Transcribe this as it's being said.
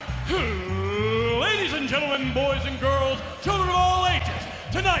Ladies and gentlemen, boys and girls, children of all ages,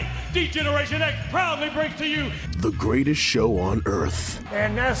 tonight, D-Generation X proudly brings to you the greatest show on earth.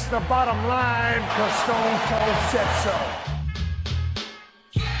 And that's the bottom line, because Stone Cold said so.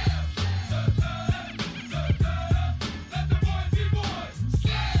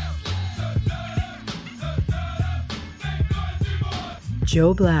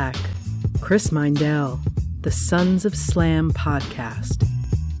 Joe Black, Chris Mindell, the Sons of Slam podcast.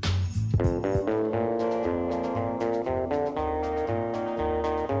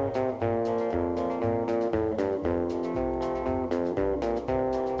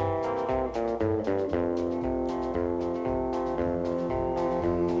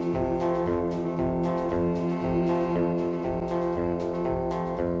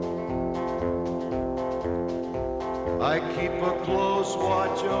 I keep a close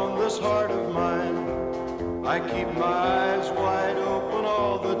watch on this heart of mine. I keep my eyes wide open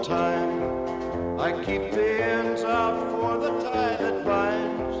all the time. I keep the ends out for the tie that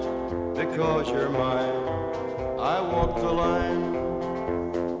binds. Because you're mine, I walk the line.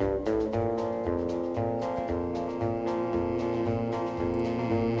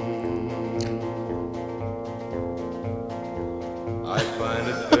 I find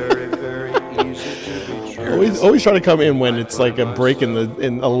it very, very easy to be true. Always try to come in when it's like a break in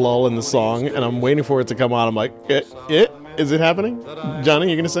a lull in the song, and I'm waiting for it to come on. I'm like, is it happening? Johnny,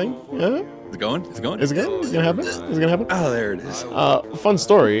 you gonna sing? Yeah. Is it going? Is it going? Is it going? Is it gonna happen? Is it gonna happen? Oh, there it is. Fun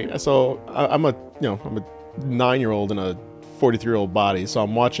story. So I'm a 9-year-old in a 43-year-old body. So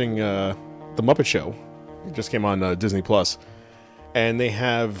I'm watching the Muppet Show. It just came on Disney Plus, and they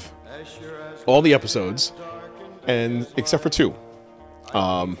have all the episodes, and except for two.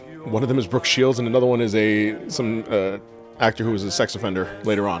 One of them is Brooke Shields, and another one is some actor who was a sex offender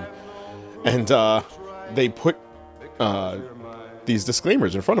later on. And they put these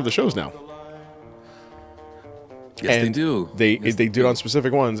disclaimers in front of the shows now. Yes, and they do. They do it on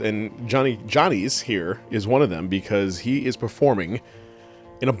specific ones, and Johnny's here is one of them because he is performing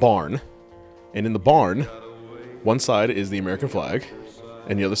in a barn, and in the barn, one side is the American flag,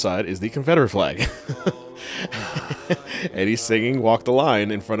 and the other side is the Confederate flag. And he's singing "Walk the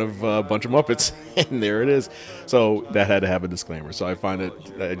Line" in front of a bunch of Muppets, and there it is. So that had to have a disclaimer. So I find it.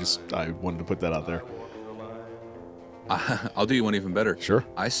 I wanted to put that out there. I'll do you one even better. Sure.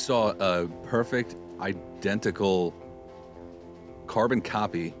 I saw a perfect, identical carbon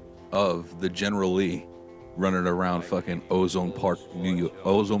copy of the General Lee running around fucking Ozone Park,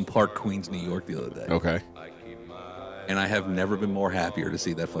 Queens, New York the other day. Okay. And I have never been more happier to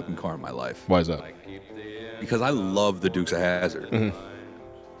see that fucking car in my life. Why is that? Because I love the Dukes of Hazzard. Mm-hmm.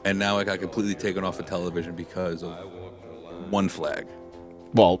 And now I got completely taken off of television because of one flag.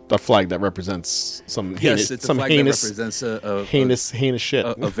 Well, a flag that represents some Yes, it's a flag that represents a heinous shit.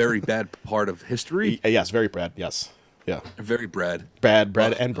 A very bad part of history. Yes, very bad. Yes, yeah, Very bad. Brad.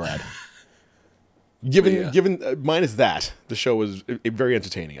 Given minus that, the show was very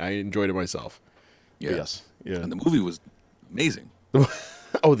entertaining. I enjoyed it myself. Yeah. But yes, yeah. And the movie was amazing.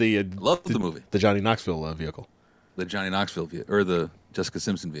 Oh, the Loved the movie. the Johnny Knoxville vehicle. The Johnny Knoxville vehicle, or the Jessica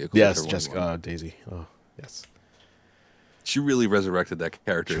Simpson vehicle. Yes, whichever one Jessica you want. Daisy. Oh, yes. She really resurrected that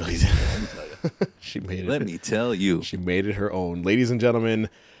character. Really Let me tell you. She made it. Let me tell you. She made it her own. Ladies and gentlemen,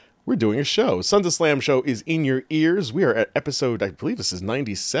 we're doing a show. Sons of Slam show is in your ears. We are at episode, I believe this is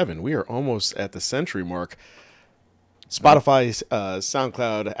 97. We are almost at the century mark. Spotify,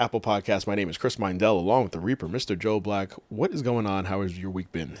 SoundCloud, Apple Podcasts. My name is Chris Mindell, along with the Reaper, Mr. Joe Black. What is going on? How has your week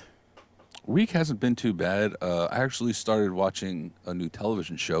been? Week hasn't been too bad. I actually started watching a new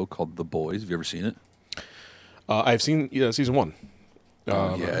television show called The Boys. Have you ever seen it? I've seen season 1.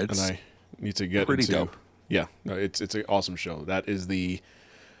 It's and I need to get pretty into. dope. Yeah, no, it's an awesome show. That is the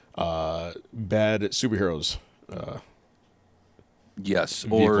bad superheroes. Yes,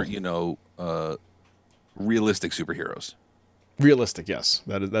 Vehicle. or realistic superheroes. Realistic, yes,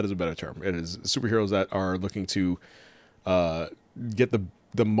 that is a better term. It is superheroes that are looking to get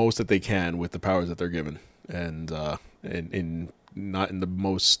the most that they can with the powers that they're given, and in not in the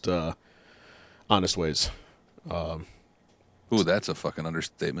most honest ways. Ooh, that's a fucking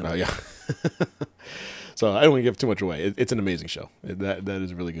understatement. Yeah. So I don't want to give too much away. It's an amazing show. That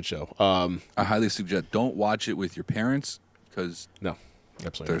is a really good show. I highly suggest don't watch it with your parents because No,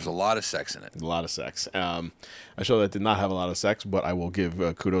 absolutely. there's a lot of sex in it. A lot of sex. A show that did not have a lot of sex, but I will give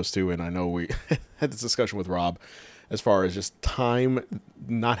kudos to, and I know we had this discussion with Rob as far as just time,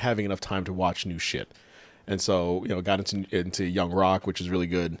 not having enough time to watch new shit. And so, got into Young Rock, which is really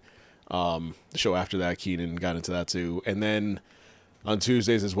good. The show after that, Keenan, got into that too. And then on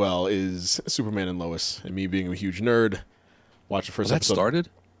Tuesdays as well is Superman and Lois. And me being a huge nerd, watch the first that episode. started?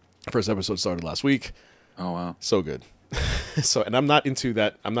 First episode started last week. Oh wow. So good. So, and I'm not into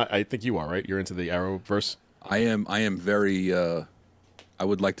that. I think you are, right? You're into the Arrowverse. I am very. I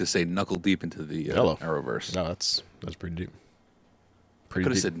would like to say knuckle deep into the Arrowverse. No, that's pretty deep. I could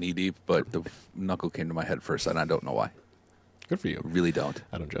have said knee deep, but the knuckle came to my head first, and I don't know why. Good for you. Really don't.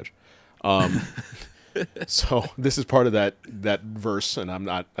 I don't judge. So this is part of that verse, and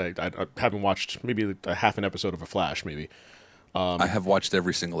I haven't watched maybe a half an episode of a Flash, maybe. I have watched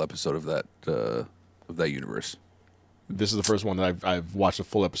every single episode of that universe. This is the first one that I've watched a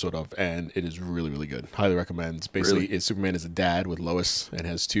full episode of, and it is really, really good. Highly recommend. Basically, Superman is a dad with Lois and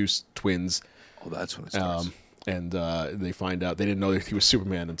has two twins. Oh, that's when it starts. And they find out they didn't know that he was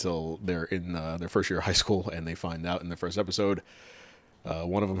Superman until they're in their first year of high school, and they find out in the first episode.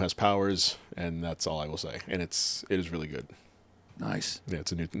 One of them has powers, and that's all I will say. And it is really good. Nice. Yeah,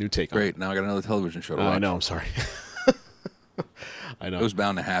 it's a new take. Great. on it. Now I got another television show to watch. I know. I'm sorry. I know. It was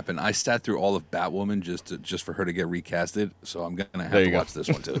bound to happen. I sat through all of Batwoman just for her to get recasted, so I'm gonna have to watch this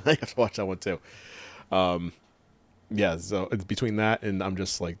one too. I have to watch that one too. Yeah, so it's between that and I'm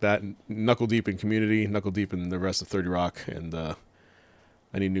just like that, knuckle deep in Community, knuckle deep in the rest of 30 Rock, and I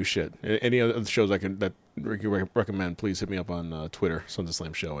need new shit. Any other shows that you recommend, please hit me up on Twitter, Sons of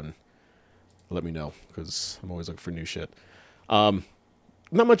Slam Show, and let me know, because I'm always looking for new shit. Not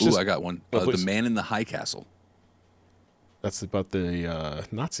much. Ooh, I got one. Oh, The Man in the High Castle. That's about the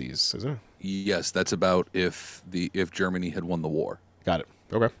Nazis, isn't it? Yes, that's about if Germany had won the war. Got it.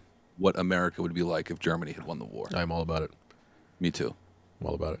 Okay. What America would be like if Germany had won the war. I'm all about it. Me too. I'm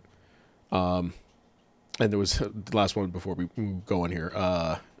all about it. And there was the last one before we go on here.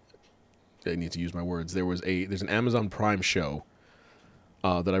 I need to use my words. There's an Amazon Prime show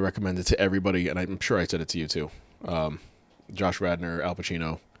that I recommended to everybody, and I'm sure I said it to you too. Josh Radnor, Al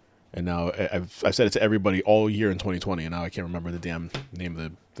Pacino, and now I've said it to everybody all year in 2020, and now I can't remember the damn name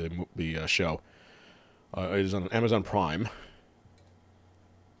of the show. It is on Amazon Prime.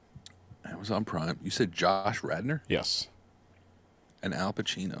 Amazon Prime. You said Josh Radnor? Yes. And Al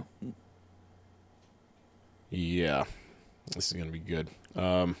Pacino. Yeah. This is going to be good.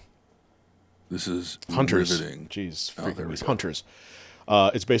 This is Hunters. riveting. Jeez, Oh, freaking there we these go. Hunters.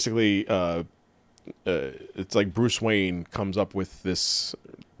 It's basically it's like Bruce Wayne comes up with this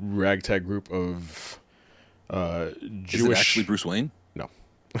ragtag group of Jewish. Is it actually Bruce Wayne? No.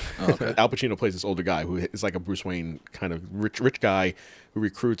 Oh, okay. Al Pacino plays this older guy who is like a Bruce Wayne kind of rich guy who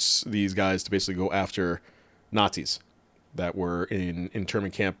recruits these guys to basically go after Nazis that were in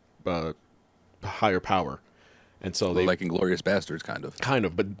internment camp, higher power, and so they like Inglourious Bastards, kind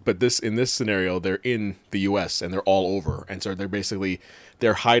of. but this in this scenario they're in the U.S. and they're all over, and so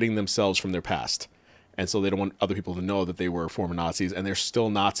they're hiding themselves from their past, and so they don't want other people to know that they were former Nazis, and they're still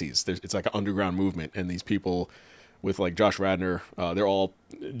Nazis. It's like an underground movement, and these people with like Josh Radnor, they're all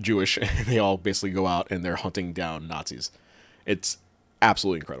Jewish, and they all basically go out and they're hunting down Nazis. It's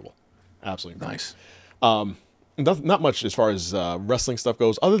absolutely incredible. Absolutely incredible. Nice. Not much as far as wrestling stuff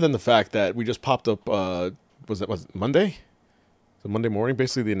goes, other than the fact that we just popped up. Was it Monday? So Monday morning,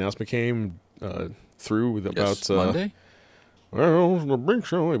 basically the announcement came through with about Monday? Well, the big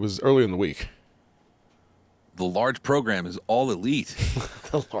show. It was early in the week. The large program is all elite.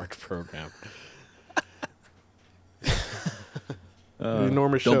 The large program. The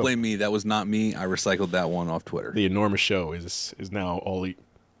enormous show. Don't blame me. That was not me. I recycled that one off Twitter. The enormous show is now all elite.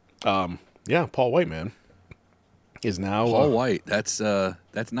 Yeah, Paul White, man, is now Paul White. That's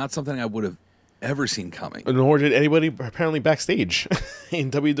not something I would have ever seen coming. Nor did anybody apparently backstage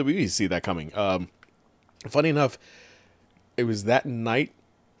in WWE see that coming. Funny enough, it was that night,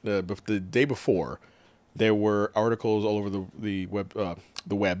 the day before, there were articles all over the web,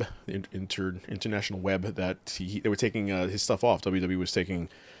 the international web, that they were taking his stuff off. WWE was taking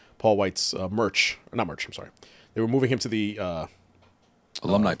Paul White's merch. I'm sorry. They were moving him to the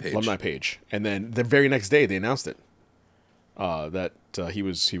Alumni page. And then the very next day they announced it, that he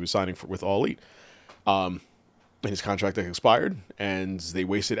was signing with All Elite. And his contract had expired, and they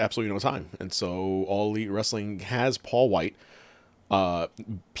wasted absolutely no time. And so All Elite Wrestling has Paul White.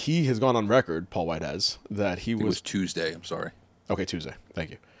 He has gone on record, Paul White has, that It was Tuesday. I'm sorry. Okay, Tuesday.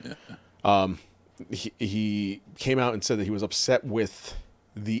 Thank you. Yeah. He came out and said that he was upset with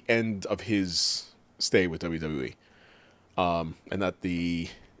the end of his stay with WWE. And that the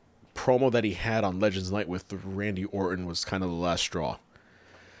promo that he had on Legends Night with Randy Orton was kind of the last straw.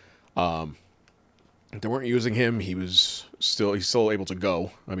 They weren't using him. He's still able to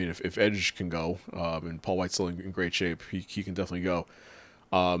go. I mean, if Edge can go, and Paul White's still in great shape, he can definitely go.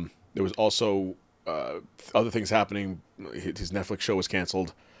 There was also other things happening. His Netflix show was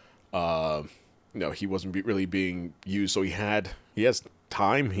canceled. He wasn't really being used, so he has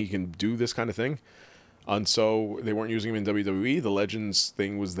time he can do this kind of thing. And so they weren't using him in WWE. The Legends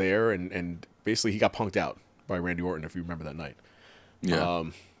thing was there, and basically he got punked out by Randy Orton, if you remember that night. Yeah.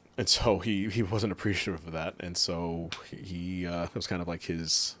 And so he wasn't appreciative of that, and so he it was kind of like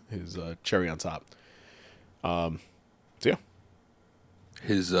his cherry on top. So yeah,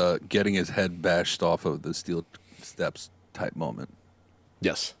 His getting his head bashed off of the steel steps type moment.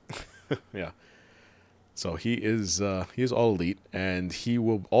 yes, yeah. So he is all elite, and he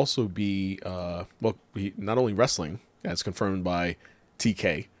will also be he not only wrestling as confirmed by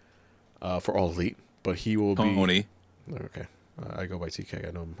TK for all elite, but he will be Tony. Okay. I go by TK.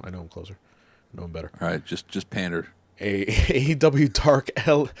 I know him closer. I know him better. All right, just pander. AEW Dark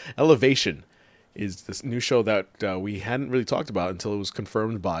Elevation is this new show that we hadn't really talked about until it was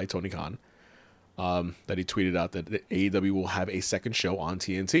confirmed by Tony Khan. That he tweeted out that AEW will have a second show on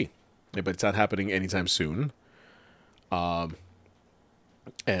TNT. But it's not happening anytime soon. And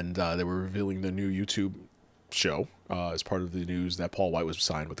they were revealing the new YouTube show as part of the news that Paul White was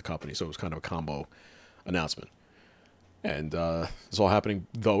signed with the company. So it was kind of a combo announcement. And it's all happening,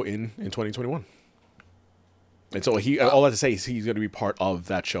 though, in 2021. And so all that to say is he's going to be part of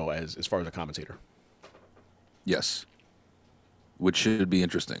that show as far as a commentator. Yes. Which should be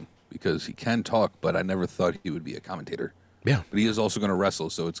interesting because he can talk, but I never thought he would be a commentator. Yeah. But he is also going to wrestle,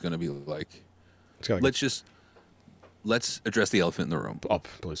 so it's going to be like, let's address the elephant in the room. Up,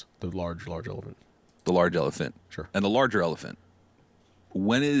 please. The large elephant. The large elephant. Sure. And the larger elephant.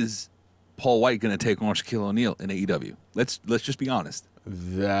 When is Paul White going to take on Shaquille O'Neal in AEW? Let's just be honest.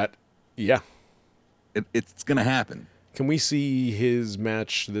 Yeah. It's going to happen. Can we see his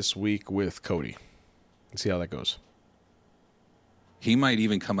match this week with Cody? See how that goes. He might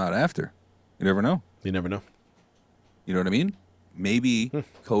even come out after. You never know. You never know. You know what I mean? Maybe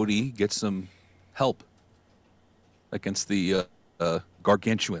Cody gets some help against the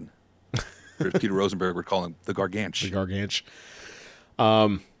gargantuan. Or Peter Rosenberg would call him the garganch. The garganch.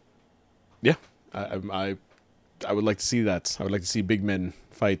 Yeah, I would like to see that. I would like to see big men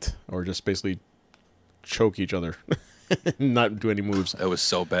fight or just basically choke each other, not do any moves. That was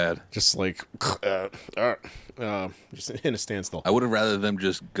so bad. Just like just in a standstill. I would have rather them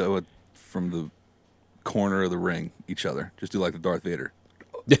just go from the corner of the ring each other. Just do like the Darth Vader.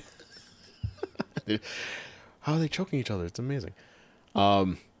 How are they choking each other? It's amazing.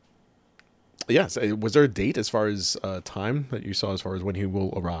 Yes. Was there a date as far as time that you saw as far as when he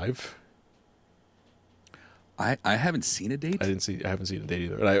will arrive? I haven't seen a date. I haven't seen a date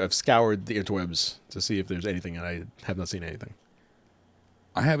either. And I've scoured the interwebs to see if there's anything, and I have not seen anything.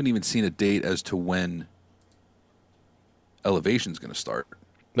 I haven't even seen a date as to when Elevation's going to start.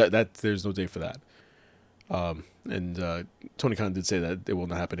 That there's no date for that. And Tony Khan did say that it will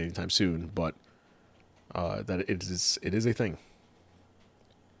not happen anytime soon, but that it is a thing.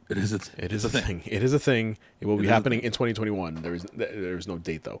 It is a thing. It is a thing. It will be happening in 2021. There is no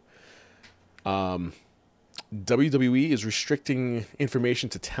date though. WWE is restricting information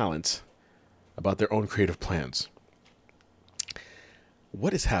to talent about their own creative plans.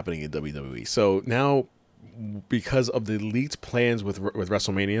 What is happening in WWE? So now, because of the leaked plans with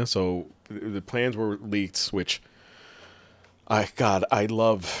WrestleMania, so the plans were leaked, which I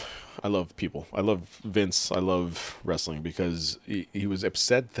love people. I love Vince. I love wrestling because he was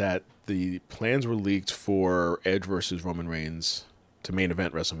upset that the plans were leaked for Edge versus Roman Reigns to main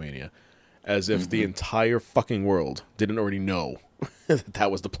event WrestleMania, as if the entire fucking world didn't already know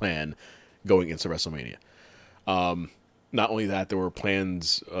that was the plan going into WrestleMania. Not only that, there were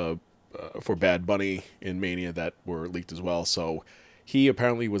plans for Bad Bunny in Mania that were leaked as well. So he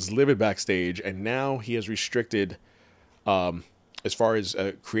apparently was livid backstage, and now he has restricted, as far as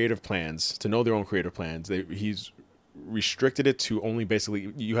creative plans, to know their own creative plans. He's restricted it to only basically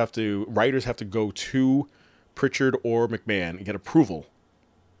writers have to go to Pritchard or McMahon and get approval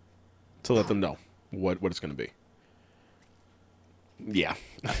to let them know what it's going to be. Yeah.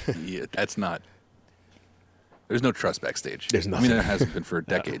 Yeah, that's not. There's no trust backstage. There's nothing. I mean, there hasn't been for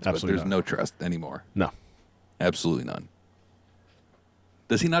decades, but there's no trust anymore. No. Absolutely none.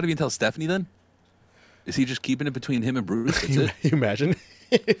 Does he not even tell Stephanie then? Is he just keeping it between him and Bruce? That's it? You imagine?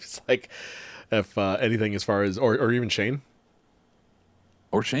 It's like if anything as far as, or even Shane.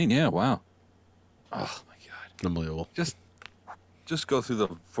 Or Shane, yeah, wow. Oh, my God. Unbelievable. Just go through the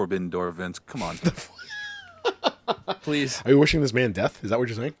forbidden door, Vince. Come on. Please. Are you wishing this man death? Is that what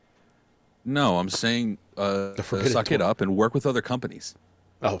you're saying? No, I'm saying suck it up and work with other companies.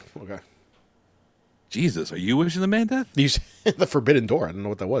 Oh, okay. Jesus, are you wishing the man death? You said the forbidden door. I don't know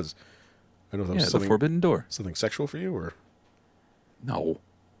what that was. I don't know if that was the forbidden door. Something sexual for you, or No.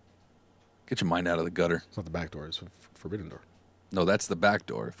 Get your mind out of the gutter. It's not the back door. It's a forbidden door. No, that's the back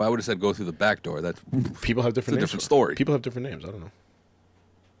door. If I would have said go through the back door, that's People have different It's a names. different story. People have different names. I don't know.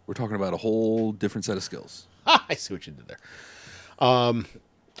 we're talking about a whole different set of skills. I see what you did there.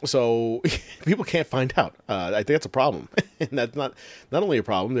 So people can't find out. I think that's a problem, and that's not only a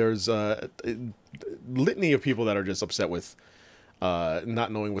problem. There's a litany of people that are just upset with not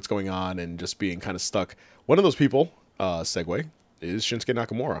knowing what's going on and just being kind of stuck. One of those people, segue, is Shinsuke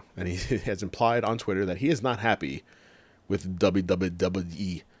Nakamura, and he has implied on Twitter that he is not happy with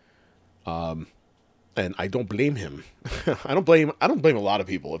WWE. And I don't blame him. I don't blame a lot of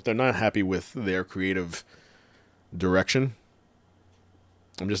people if they're not happy with their creative direction.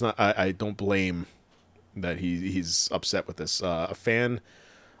 I'm just not. I don't blame that he's upset with this. A fan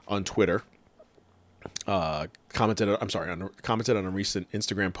on Twitter commented on a recent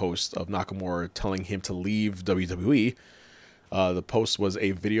Instagram post of Nakamura telling him to leave WWE. The post was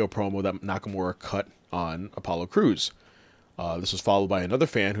a video promo that Nakamura cut on Apollo Crews. This was followed by another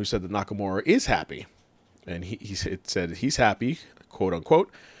fan who said that Nakamura is happy, and it said he's happy, quote unquote.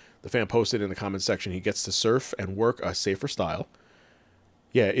 The fan posted in the comment section, he gets to surf and work a safer style.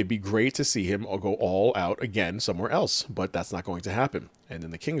 Yeah, it'd be great to see him go all out again somewhere else, but that's not going to happen. And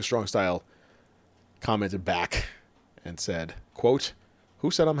then the King of Strong Style commented back and said, quote,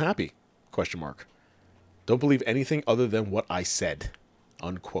 "Who said I'm happy? Question mark. Don't believe anything other than what I said."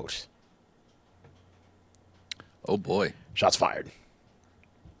 Unquote. Oh boy. Shots fired.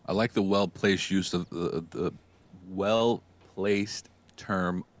 I like the well-placed use of the well-placed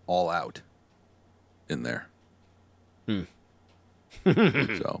term "all out" in there.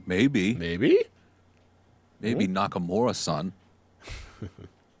 So maybe Nakamura-san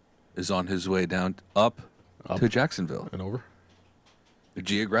is on his way down up to Jacksonville And over.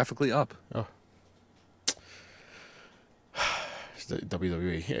 geographically up. Oh.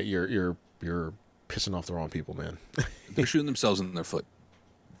 WWE. Yeah, you're pissing off the wrong people, man. They're shooting themselves in their foot.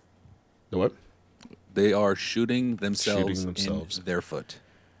 The what? They are shooting themselves in their foot.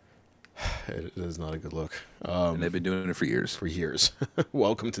 It is not a good look. And they've been doing it for years. For years.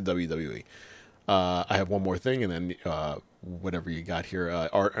 Welcome to WWE. I have one more thing, and then whatever you got here.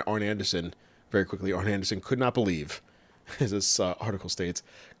 Arn Anderson, very quickly, Arn Anderson could not believe, as this article states,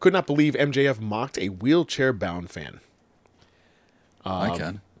 could not believe MJF mocked a wheelchair-bound fan. I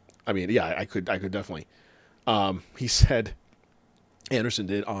can. I mean, yeah, I could definitely. He said, Anderson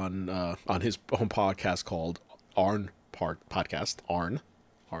did on his own podcast called Arn Podcast. Arn,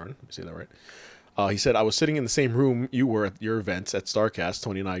 let me say that right. He said, "I was sitting in the same room you were at your events at StarCast.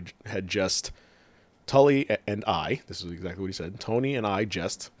 Tony and I had just, Tully and I, this is exactly what he said, Tony and I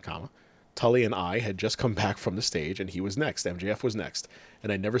just, Tully and I had just come back from the stage, and he was next. MJF was next.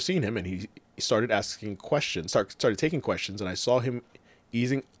 And I'd never seen him, and he started asking questions, started taking questions, and I saw him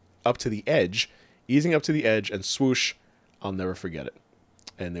easing up to the edge, and swoosh, I'll never forget it.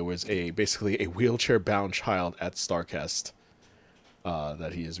 And there was basically a wheelchair-bound child at StarCast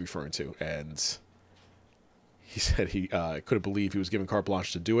that he is referring to, and he said he couldn't believe he was given carte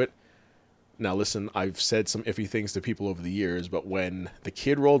blanche to do it. Now listen, I've said some iffy things to people over the years, but when the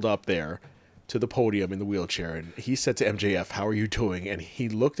kid rolled up there to the podium in the wheelchair, and he said to MJF, 'How are you doing?' and he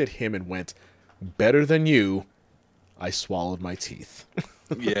looked at him and went, 'Better than you,' I swallowed my teeth."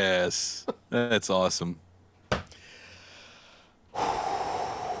 Yes. That's awesome.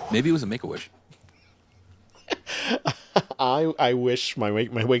 Maybe it was a Make-A-Wish. I wish my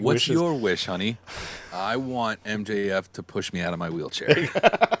wake What's wishes. your wish, honey? I want MJF to push me out of my wheelchair.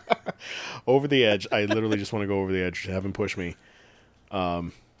 Over the edge. I literally just want to go over the edge. Have him push me.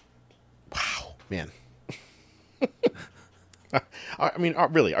 Wow, man. I mean,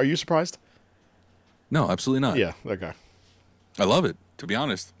 really, are you surprised? No, absolutely not. Yeah, okay. I love it, to be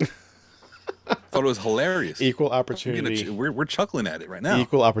honest. Thought it was hilarious. Equal opportunity. We're chuckling at it right now.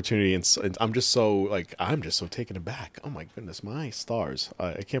 Equal opportunity, and I'm just so taken aback. Oh my goodness, my stars!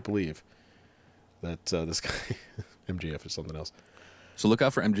 I can't believe that this guy MJF is something else. So look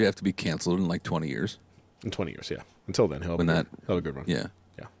out for MJF to be canceled in like 20 years. In 20 years, yeah. Until then, he'll have a good run. Yeah,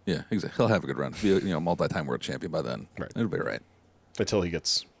 exactly. He'll have a good run. Be a multi-time world champion by then. Right. It'll be all right. Until he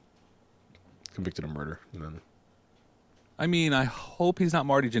gets convicted of murder, and then. I mean, I hope he's not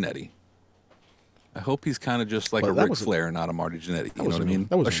Marty Jannetty. I hope he's kind of just like a Ric Flair, not a Marty Jannetty. You know what I mean?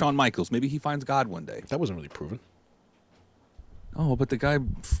 A Shawn Michaels. Maybe he finds God one day. That wasn't really proven. Oh, but the guy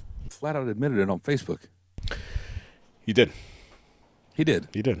flat out admitted it on Facebook. He did. He did.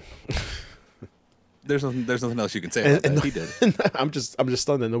 He did. There's nothing else you can say about that. He did. I'm just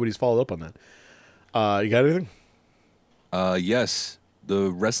stunned that nobody's followed up on that. You got anything? Yes.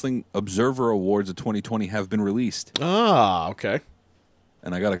 The Wrestling Observer Awards of 2020 have been released. Ah, okay.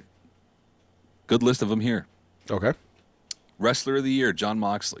 And I got a good list of them here. Okay. Wrestler of the Year, Jon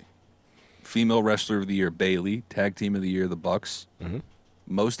Moxley. Female Wrestler of the Year, Bayley. Tag Team of the Year, the Bucks. Mm-hmm.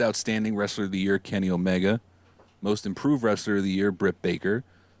 Most Outstanding Wrestler of the Year, Kenny Omega. Most Improved Wrestler of the Year, Britt Baker.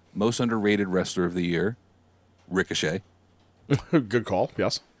 Most Underrated Wrestler of the Year, Ricochet. Good call.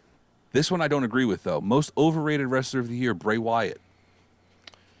 Yes. This one I don't agree with, though. Most Overrated Wrestler of the Year, Bray Wyatt.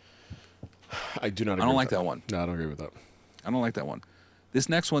 I do not agree I don't with like that one. No, I don't agree with that. I don't like that one. This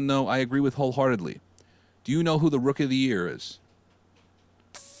next one, though, I agree with wholeheartedly. Do you know who the Rookie of the Year is?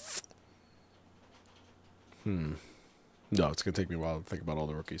 No, it's going to take me a while to think about all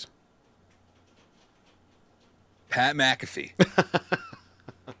the rookies. Pat McAfee.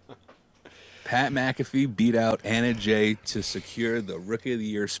 Pat McAfee beat out Anna Jay to secure the Rookie of the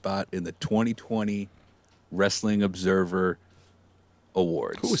Year spot in the 2020 Wrestling Observer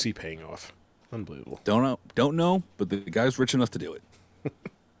Awards. Who was he paying off? Unbelievable. Don't know, but the guy's rich enough to do it.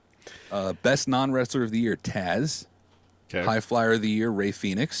 Best non-wrestler of the year, Taz. Okay. High Flyer of the year, Ray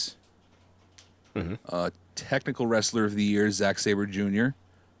Phoenix. Mm-hmm. Technical wrestler of the year, Zack Sabre Jr.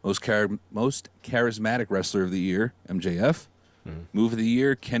 Most charismatic wrestler of the year, MJF. Mm-hmm. Move of the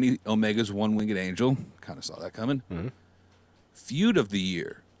year, Kenny Omega's One-Winged Angel. Kind of saw that coming. Mm-hmm. Feud of the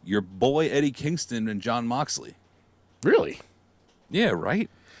year, your boy Eddie Kingston and Jon Moxley. Really? Yeah, right?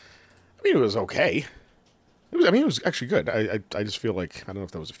 I mean, it was okay. It was actually good. I just feel like, I don't know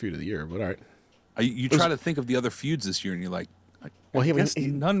if that was a feud of the year, but all right. You try to think of the other feuds this year, and you're like, Well, I guess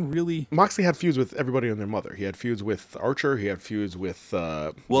none really. Moxley had feuds with everybody and their mother. He had feuds with Archer. He had feuds with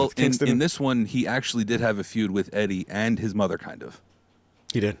with Kingston. In this one, he actually did have a feud with Eddie and his mother, kind of.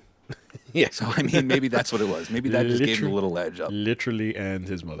 He did. Yeah. So, I mean, maybe that's what it was. Maybe that just gave him a little edge up. Literally and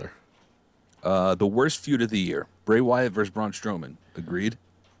his mother. The worst feud of the year, Bray Wyatt versus Braun Strowman. Agreed?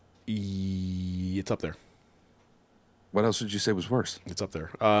 It's up there. What else would you say was worse? It's up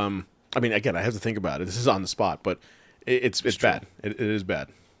there. I mean, again, I have to think about it. This is on the spot, but it's bad. It is bad.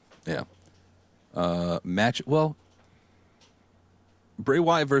 Yeah. Match. Well, Bray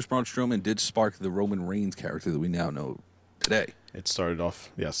Wyatt versus Braun Strowman did spark the Roman Reigns character that we now know today. It started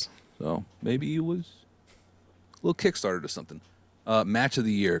off, yes. So maybe it was a little Kickstarter to something. Match of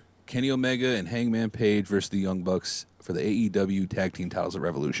the year, Kenny Omega and Hangman Page versus the Young Bucks for the AEW Tag Team titles at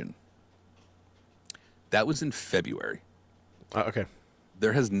Revolution. That was in February. Okay.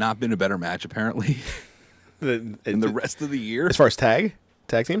 There has not been a better match, apparently, in the rest of the year. As far as tag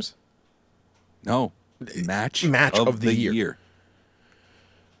teams? No. Match of the year.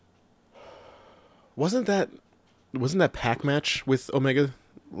 Wasn't that Pac match with Omega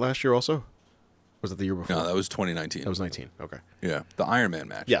last year also? Or was it the year before? No, that was 2019. That was 19. Okay. Yeah, the Iron Man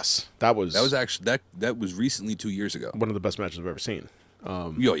match. Yes, that was actually that was recently 2 years ago. one of the best matches I've ever seen.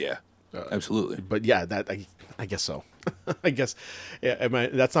 Oh yeah, absolutely. But yeah, that I guess so. I guess, yeah.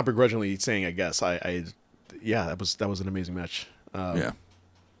 That's not begrudgingly saying. I guess yeah, that was an amazing match. Yeah.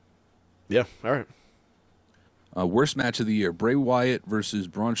 Yeah. All right. Worst match of the year: Bray Wyatt versus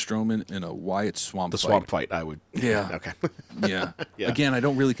Braun Strowman in a Wyatt swamp. The fight. swamp fight. I would. Yeah. Okay. Yeah. Yeah. Again, I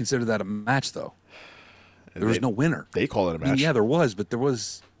don't really consider that a match, though. There was no winner. They call it a match. I mean, yeah, there was, but there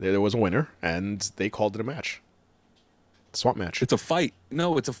was. There was a winner, and they called it a match. Swamp match. It's a fight.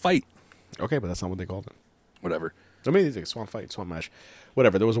 No, it's a fight. Okay, but that's not what they called it. Whatever. I mean, it's a swamp fight, swamp match.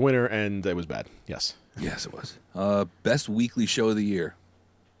 Whatever. There was a winner, and it was bad. Yes. Yes, it was. Best weekly show of the year: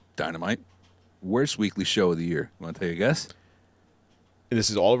 Dynamite. Worst weekly show of the year. You want to take a guess? And this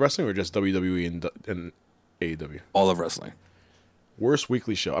is all of wrestling, or just WWE and AEW? All of wrestling. Worst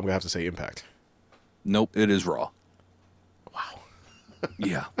weekly show. I'm gonna have to say Impact. Nope, it is Raw. Wow.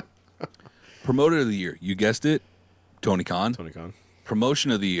 Yeah. Promoter of the year. You guessed it. Tony Khan. Tony Khan. Promotion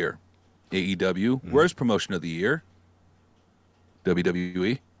of the year. AEW. Worst promotion of the year.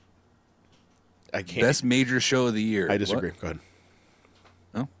 WWE. I can't. Best major show of the year. I disagree. What? Go ahead.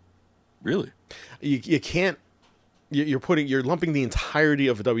 Oh, really? You can't. You're lumping the entirety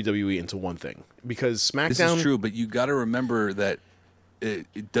of WWE into one thing because SmackDown. This is true, but you got to remember that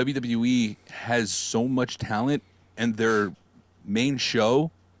WWE has so much talent, and their main show,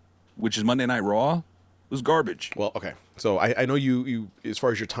 which is Monday Night Raw, was garbage. Well, okay. So I know you as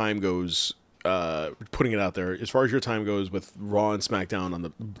far as your time goes, putting it out there, as far as your time goes with Raw and SmackDown on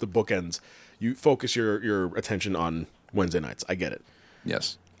the bookends, you focus your attention on Wednesday nights. I get it.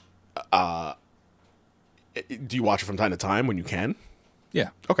 Yes. Do you watch it from time to time when you can? Yeah.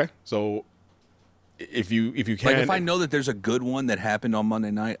 Okay. So if you can, Like if I know that there's a good one that happened on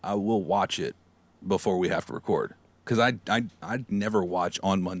Monday night, I will watch it before we have to record. Because I'd never watch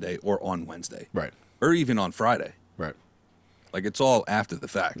on Monday or on Wednesday. right, Or even on Friday. right. Like it's all after the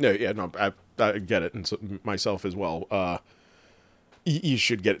fact. Yeah, no, I get it, and so myself as well. You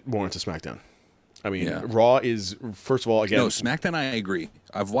should get more into SmackDown. I mean, Yeah. Raw is, first of all, again... No, SmackDown, I agree.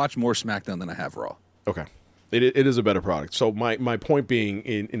 I've watched more SmackDown than I have Raw. Okay. It is a better product. So my point being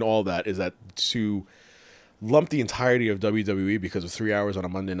in all that is that to lump the entirety of WWE because of 3 hours on a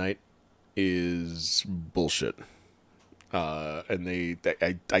Monday night is bullshit. And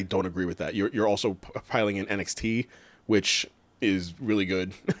I don't agree with that. You're also piling in NXT, which is really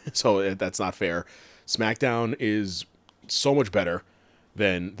good. So that's not fair. SmackDown is so much better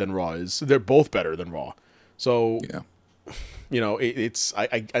than Raw is. They're both better than Raw. So Yeah. you know,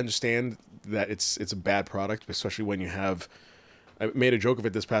 I understand that it's a bad product, especially when you have. I made a joke of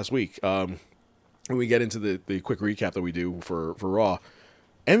it this past week. When we get into the quick recap that we do for Raw,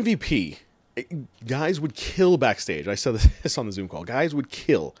 MVP guys would kill backstage. I said this on the Zoom call. Guys would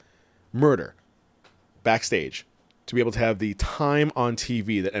murder backstage to be able to have the time on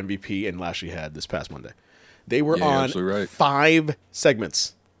TV that MVP and Lashley had this past Monday. They were Yeah, you're on absolutely right. 5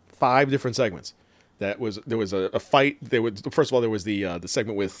 segments, 5 different segments. There was a fight. First of all, there was the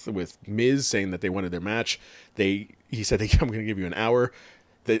segment with Miz saying that they wanted their match. He said, I'm going to give you an hour.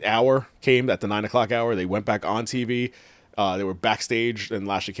 The hour came at the 9 o'clock hour. They went back on TV. They were backstage, and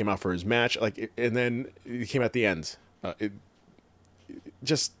Lashley came out for his match. And then he came at the end.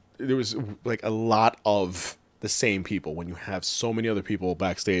 There was like a lot of the same people when you have so many other people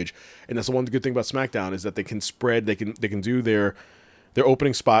backstage. And that's the one good thing about SmackDown is that they can spread. They can do their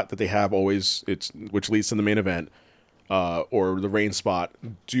opening spot that they have always, which leads to the main event, or the Reign spot.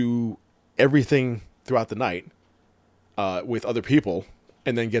 Do everything throughout the night with other people,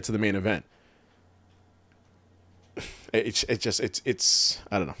 and then get to the main event. It's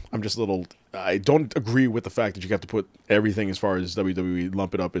I don't know. I'm just a little. I don't agree with the fact that you have to put everything as far as WWE,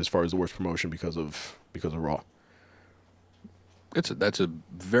 lump it up as far as the worst promotion because of Raw. That's a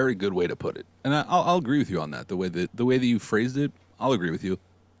very good way to put it, and I'll agree with you on that. The way that you phrased it, I'll agree with you.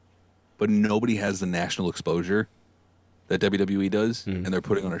 But nobody has the national exposure that WWE does, and they're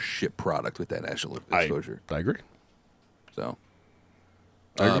putting on a shit product with that national exposure. I agree. So,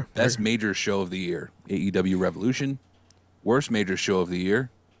 I agree. best major show of the year, AEW Revolution. Worst major show of the year,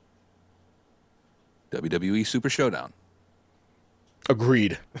 WWE Super Showdown.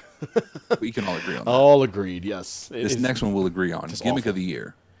 Agreed. We can all agree on that. All agreed. Yes. This next one we'll agree on. just Gimmick awful. of the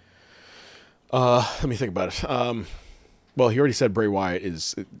year. Let me think about it. Well, he already said Bray Wyatt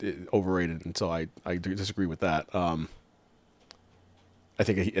is overrated, and so I disagree with that. I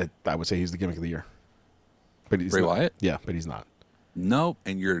think I would say he's the gimmick of the year. But he's Bray not. Wyatt? Yeah, but he's not. No,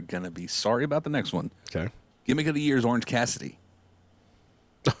 and you're going to be sorry about the next one. Okay. Gimmick of the year is Orange Cassidy.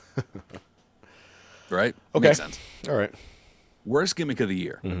 Right? Okay. Makes sense. All right. Worst gimmick of the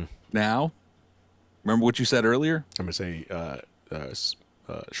year. Now, remember what you said earlier? I'm gonna say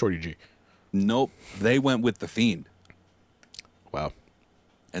Shorty G. Nope. They went with The Fiend. Wow.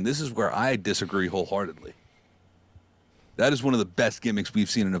 And this is where I disagree wholeheartedly. That is one of the best gimmicks we've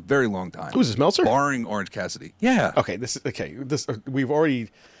seen in a very long time. Who's this, Meltzer? Barring Orange Cassidy. Yeah. Okay. We've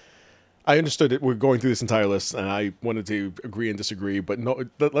already. I understood that we're going through this entire list, and I wanted to agree and disagree, but no.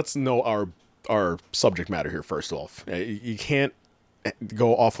 Let's know our subject matter here first off. You can't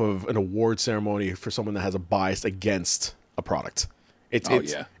go off of an award ceremony for someone that has a bias against a product.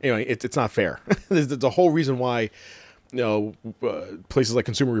 Anyway, it's not fair. There's the whole reason why places like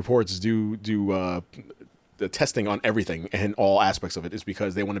Consumer Reports do the testing on everything and all aspects of it is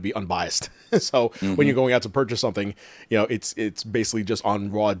because they want to be unbiased. So when you're going out to purchase something, it's basically just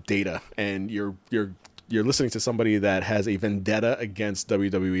on raw data, and you're listening to somebody that has a vendetta against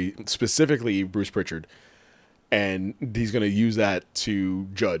WWE, specifically Bruce Pritchard, and he's going to use that to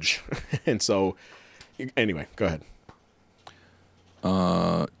judge. And so, anyway, go ahead.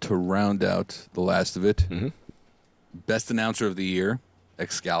 To round out the last of it, best announcer of the year,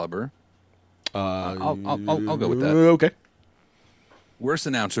 Excalibur. I'll go with that. Okay. Worst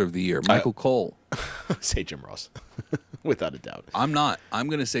announcer of the year, Michael Cole. Say Jim Ross, without a doubt. I'm not. I'm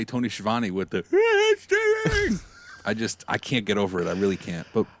going to say Tony Schiavone with the. I can't get over it. I really can't.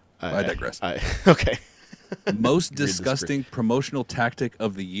 But I digress. Okay. Most disgusting promotional tactic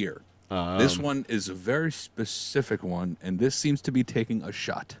of the year. This one is a very specific one, and this seems to be taking a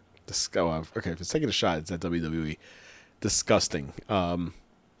shot. Okay, if it's taking a shot, it's at WWE. Disgusting.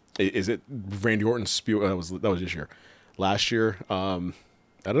 Is it Randy Orton's spew? That was this year. Last year, I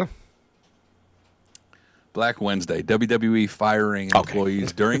don't know. Black Wednesday, WWE firing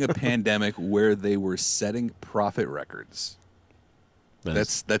employees during a pandemic where they were setting profit records.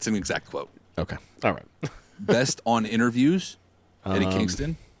 That's an exact quote. Okay. All right. Best on interviews, Eddie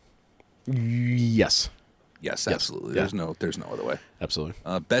Kingston. Yes. Yes, absolutely. Yeah. There's no other way. Absolutely.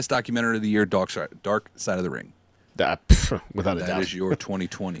 Best documentary of the year, Dark Side of the Ring. Without a doubt. That is your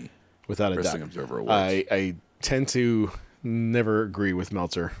 2020. without a Wrestling doubt. Observer Awards. I tend to never agree with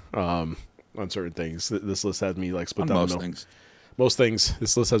Meltzer on certain things. This list has me like split On down most the middle. things. Most things.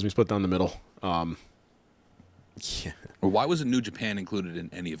 This list has me split down the middle. Yeah. Well, why wasn't New Japan included in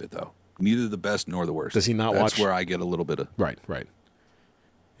any of it, though? Neither the best nor the worst. Does he not That's watch? where I get a little bit of... Right.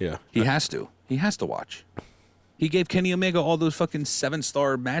 Yeah. He has to. He has to watch. He gave Kenny Omega all those fucking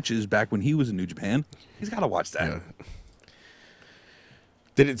 7-star matches back when he was in New Japan. He's got to watch that. Yeah.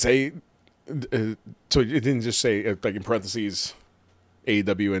 Did it say? So it didn't just say like in parentheses,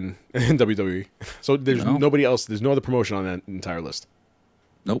 AEW and WWE. So there's No. nobody else. There's no other promotion on that entire list.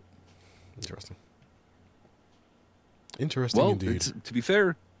 Nope. Interesting Well, indeed. to be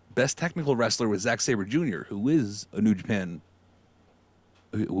fair, best technical wrestler was Zack Sabre Jr., who is a New Japan,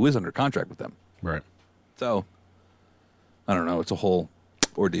 who is under contract with them. Right. So, I don't know. It's a whole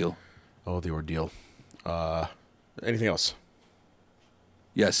ordeal. Oh, the ordeal. Anything else?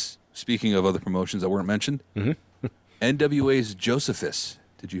 Yes. Speaking of other promotions that weren't mentioned, Mm-hmm. NWA's Josephus.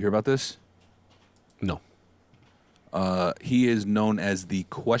 Did you hear about this? No. He is known as the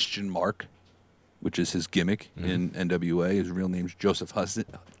Question Mark, which is his gimmick in NWA. His real name's Joseph Hudson.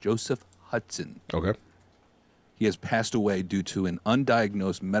 Joseph Hudson. Okay. He has passed away due to an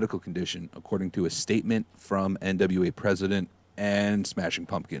undiagnosed medical condition, according to a statement from NWA president and Smashing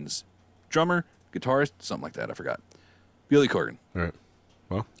Pumpkins drummer, guitarist, something like that. I forgot. Billy Corgan, All right.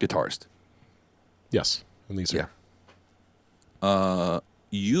 Well, guitarist. yes. At least Yeah.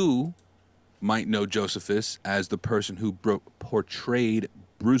 You might know Josephus as the person who portrayed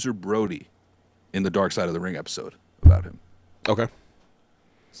Bruiser Brody in the Dark Side of the Ring episode about him. Okay.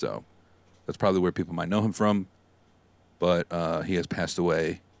 So that's probably where people might know him from. But he has passed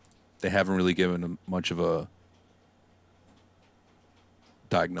away. They haven't really given him much of a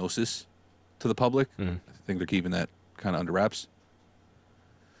diagnosis to the public. I think they're keeping that kind of under wraps.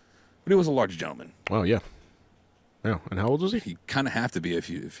 But he was a large gentleman. Well, yeah. Yeah. And how old was he? He kind of have to be if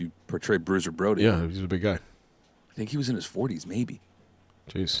you portray Bruiser Brody. Yeah, he's a big guy. I think he was in his 40s, maybe.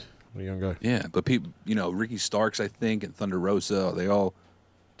 Jeez, what a young guy. Yeah, but people, Ricky Starks, I think, and Thunder Rosa, they all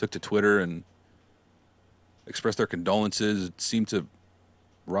took to Twitter and expressed their condolences. It seemed to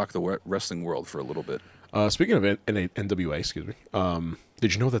rock the wrestling world for a little bit. Speaking of NWA, excuse me,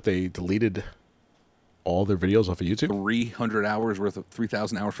 did you know that they deleted all their videos off of YouTube?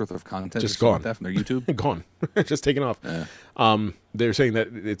 3,000 hours worth of content Just or something gone. like that from their YouTube. Gone. Just taken off. They're saying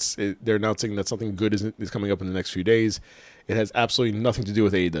that they're announcing that something good is coming up in the next few days. It has absolutely nothing to do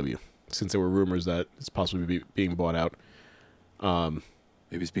with AEW, since there were rumors that it's possibly being bought out.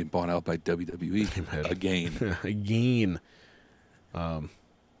 Maybe it's being bought out by WWE again. Again. Wow.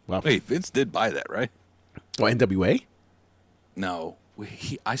 Wait, Vince did buy that, right? Oh, NWA? No.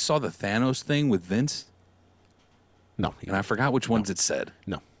 I saw the Thanos thing with Vince, No. and I forgot which ones it said.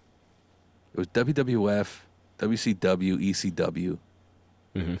 No. It was WWF, WCW, ECW.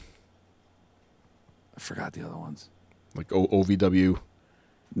 Mm-hmm. I forgot the other ones. Like OVW.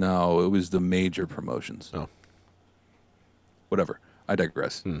 No, it was the major promotions. Oh. Whatever. I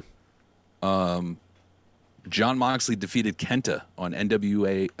digress. John Moxley defeated Kenta on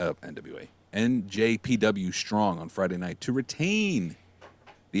NJPW Strong on Friday night to retain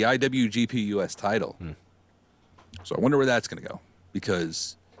the IWGP US title. So I wonder where that's going to go,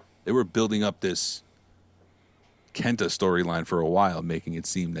 because they were building up this Kenta storyline for a while, making it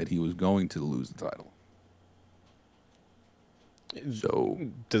seem that he was going to lose the title. So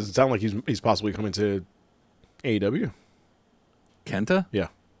Does it sound like he's possibly coming to AEW? Kenta? Yeah.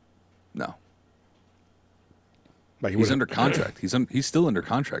 No. Like He's under contract. He's still under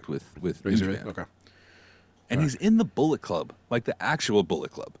contract with New Japan. Okay. And he's in the Bullet Club, like the actual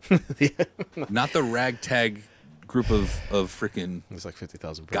Bullet Club. Not the ragtag group of freaking There's like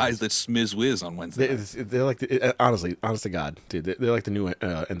 50,000 guys that smiz whiz on Wednesday. They're like, honestly, honest to God, dude, they're like the new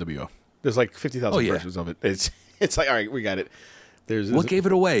NWO. There's like 50,000 Oh, yeah. versions of it. It's like, all right, we got it. What gave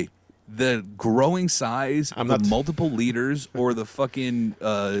it away? The growing size, I'm the not- multiple leaders, or the fucking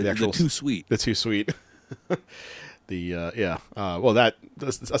the too sweet? The too sweet. Well, that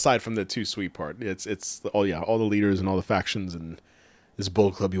aside from the too sweet part, it's all the leaders and all the factions and this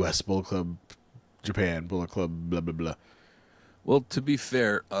Bullet Club US, Bullet Club Japan, Bullet Club blah blah blah. Well, to be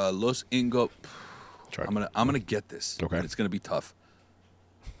fair, Los Ingo. Try. I'm gonna get this. Okay. It's gonna be tough.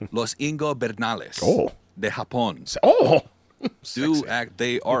 Los Ingo Bernales. Oh. De Japón. Oh,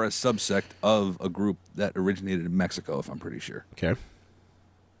 They are a subsect of a group that originated in Mexico, if I'm pretty sure, okay.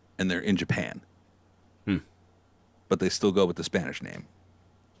 and they're in Japan. But they still go with the Spanish name.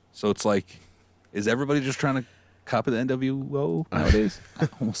 So it's like, is everybody just trying to copy the NWO nowadays? I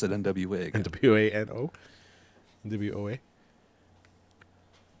almost said NWA again. NWA.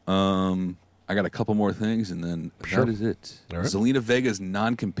 I got a couple more things, and then Sure. that is it. All right. Zelina Vega's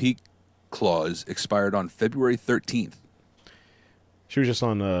non-compete clause expired on February 13th. She was just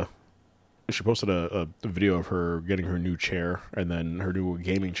on. She posted a video of her getting her new chair and then her new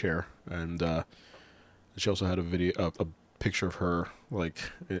gaming chair, and she also had a picture of her like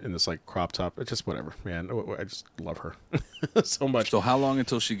in this like crop top. It's just whatever, man. I just love her so much. So how long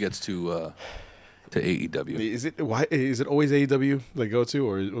until she gets to AEW? Is it always AEW they go to,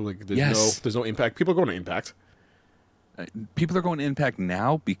 or like there's no Impact? People are going to Impact. People are going to Impact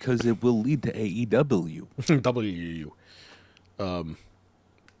now because it will lead to AEW. WU.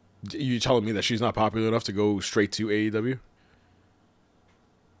 You telling me that she's not popular enough to go straight to AEW?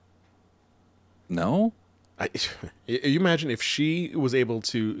 No? You imagine if she was able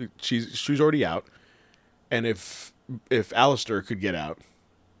to. She's already out, and if Alistair could get out,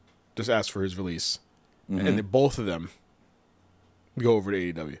 just ask for his release, and then both of them go over to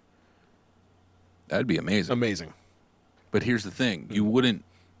AEW. That'd be amazing. Amazing. But here's the thing. You wouldn't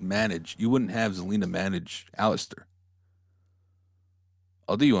have Zelina manage Alistair.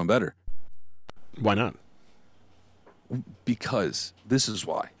 I'll do you one better. Why not? Because this is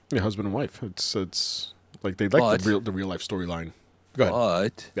why. Yeah, husband and wife. It's like they like the real life storyline. Go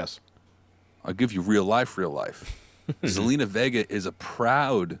ahead. But Yes. I'll give you real life. Zelina Vega is a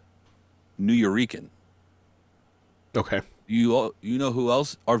proud New Yorican. Okay. You know who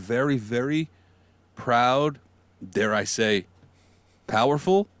else are very, very proud, dare I say,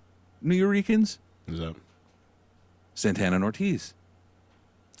 powerful New Yorkers? Is that? Santana and Ortiz.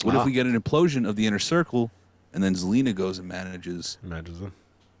 What if we get an implosion of the inner circle, and then Zelina goes and manages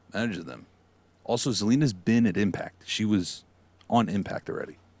them? Also, Zelina's been at Impact. She was on Impact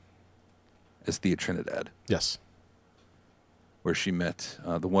already as Thea Trinidad, Yes. where she met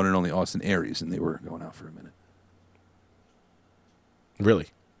the one and only Austin Aries, and they were going out for a minute. Really?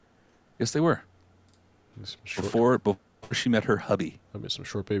 Yes, they were. Before she met her hubby. I miss some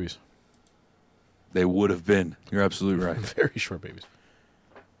short babies. They would have been. You're absolutely right. Very short babies.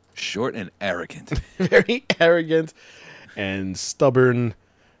 Short and arrogant. Very arrogant and stubborn.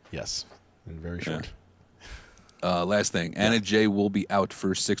 Yes. And very short. Last thing. Anna Jay will be out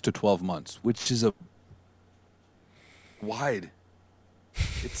for 6 to 12 months, which is a wide.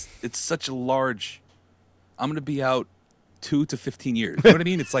 It's such a large. I'm going to be out 2 to 15 years. You know what I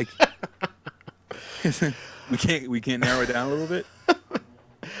mean? It's like we can't narrow it down a little bit.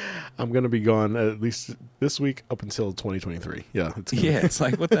 I'm going to be gone at least this week up until 2023. Yeah. It's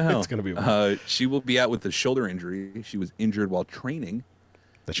like, what the hell? It's going to be she will be out with a shoulder injury. She was injured while training.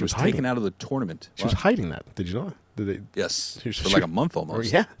 that She was taken out of the tournament. She was hiding that. Did you know? Did they? Yes, She- for she- like a month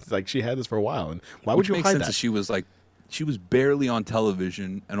almost. Yeah. It's like she had this for a while. And why Which would you makes hide sense that? she was barely on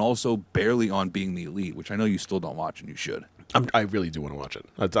television and also barely on Being the Elite, which I know you still don't watch and you should. I really do want to watch it.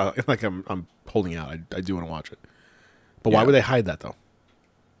 I'm holding out. I do want to watch it. But why Yeah. would they hide that though?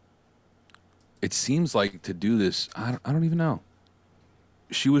 It seems like to do this, I don't even know.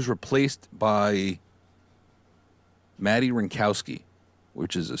 She was replaced by Maddie Rinkowski,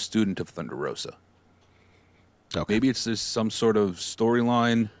 which is a student of Thunder Rosa. Okay. Maybe it's just some sort of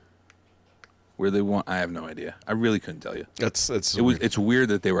storyline where they want. I have no idea. I really couldn't tell you. It's weird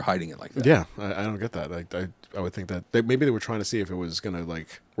that they were hiding it like that. Yeah, I don't get that. I would think that maybe they were trying to see if it was going to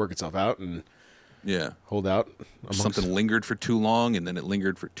like work itself out and Yeah. hold out. amongst- Something lingered for too long, and then it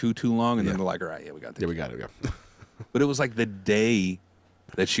lingered for too long, and then they're like, all right, yeah, we got this. Yeah, we got it. Yeah. But it was like the day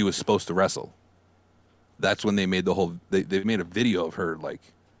that she was supposed to wrestle. That's when they made the whole. They made a video of her like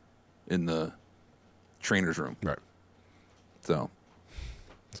in the trainer's room. Right. So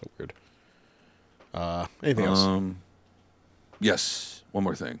So weird. Anything else? Yes, one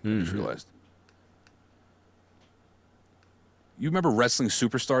more thing. I just realized. You remember Wrestling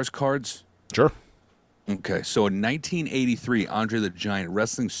Superstars cards? Sure. Okay, so in 1983, Andre the Giant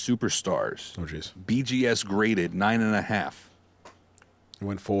Wrestling Superstars, Oh jeez. BGS graded 9.5. It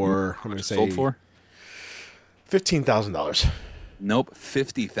went for I'm going to say Sold for? $15,000. Nope,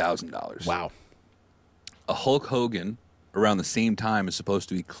 $50,000. Wow. A Hulk Hogan around the same time is supposed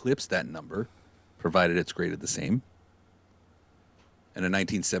to eclipse that number, provided it's graded the same. And a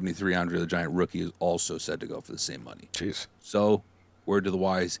 1973 Andre the Giant rookie is also said to go for the same money. Jeez. So, word to the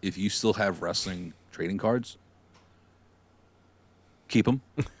wise, if you still have wrestling trading cards, keep them.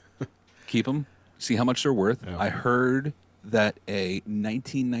 Keep them. See how much they're worth. Yeah. I heard that a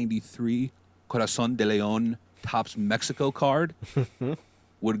 1993 Corazon de Leon Topps Mexico card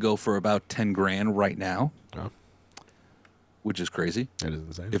would go for about 10 grand right now, Oh, which is crazy that is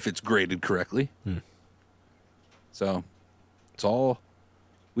insane. if it's graded correctly. So, it's all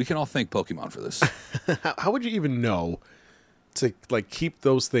we can all thank Pokemon for this. How would you even know to like keep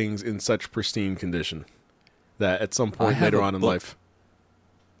those things in such pristine condition that at some point have later a on in book. life.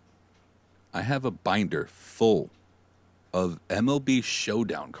 I have a binder full of MLB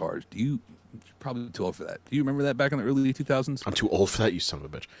Showdown cards. You're probably too old for that. Do you remember that back in the early 2000s? I'm too old for that, you son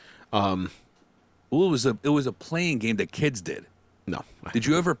of a bitch. Well, it was a playing game that kids did. No. Did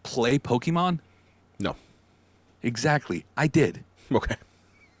you ever play Pokemon? No. Exactly. I did. Okay.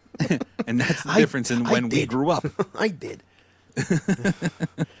 And that's the difference in when we did. grew up. I did.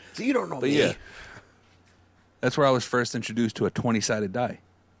 So you don't know But me. yeah. That's where I was first introduced to a 20-sided die.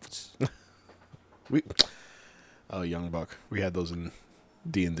 Young Buck. We had those in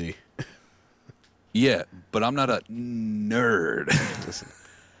D&D. Yeah, but I'm not a nerd. Listen,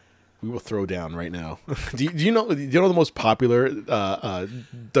 we will throw down right now. Do you know the most popular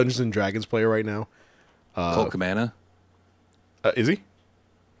Dungeons and Dragons player right now? Colt Cabana, Is he?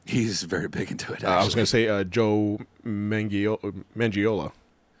 he's very big into it. I was going Actually. to say Joe Mangiola.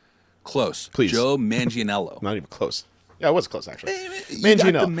 Close. Please. Joe Manganiello. Not even close. Yeah, it was close actually. You got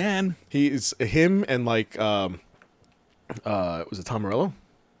Mangino. the man. He's him and like was it Tom Morello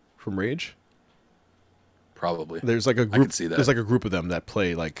from Rage? Probably. There's like a I group. can see that. There's like a group of them that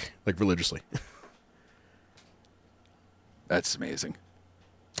play like religiously. That's amazing.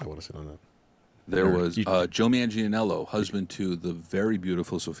 I want to sit on that. There Nerd. was Joe Manganiello, husband to the very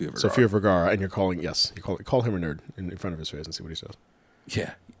beautiful Sofia Vergara. Sofia Vergara, and you're calling you call him a nerd in front of his face and see what he says.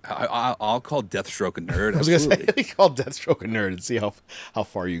 Yeah. I'll call Deathstroke a nerd. I was gonna Absolutely. say call Deathstroke a nerd and see how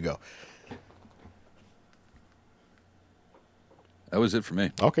far you go. That was it for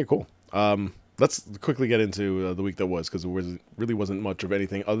me. Okay, cool. Let's quickly get into the week that was, because really wasn't much of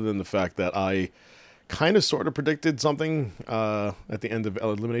anything other than the fact that I kind of sort of predicted something at the end of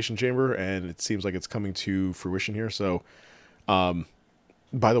Elimination Chamber, and it seems like it's coming to fruition here. So,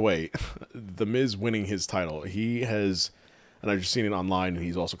 by the way, The Miz winning his title, he has, and I've just seen it online, and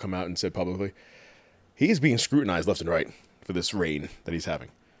he's also come out and said publicly, he's being scrutinized left and right for this reign that he's having.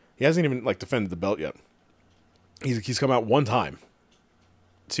 He hasn't even like defended the belt yet. He's come out one time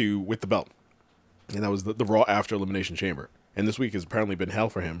with the belt. And that was the Raw after Elimination Chamber. And this week has apparently been hell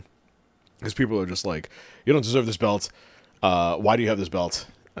for him. Because people are just like, you don't deserve this belt. Why do you have this belt?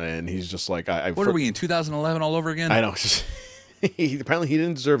 And he's just like, What are we in 2011 all over again? I know. Apparently he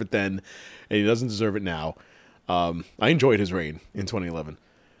didn't deserve it then. And he doesn't deserve it now. I enjoyed his reign in 2011.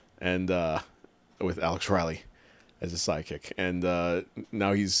 And with Alex Riley as his sidekick. And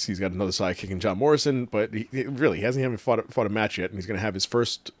now he's got another sidekick in John Morrison. But he hasn't even fought a match yet. And he's going to have his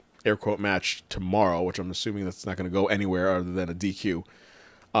first air quote match tomorrow, which I'm assuming that's not going to go anywhere other than a DQ.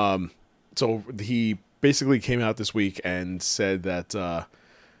 So he basically came out this week and said that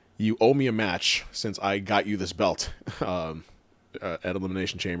you owe me a match since I got you this belt at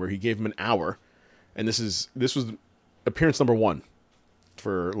Elimination Chamber. He gave him an hour, and this was appearance number 1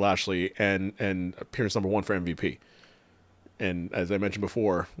 for Lashley and appearance number 1 for MVP. And as I mentioned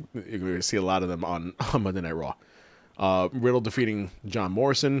before, you're going to see a lot of them on Monday Night Raw. Riddle defeating John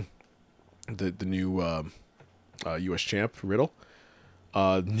Morrison, the new U.S. champ, Riddle.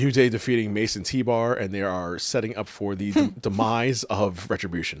 New Day defeating Mason T-Bar, and they are setting up for the demise of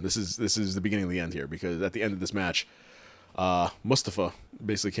Retribution. This is the beginning of the end here, because at the end of this match, Mustafa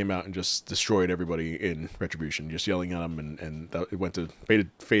basically came out and just destroyed everybody in Retribution, just yelling at them, and it went to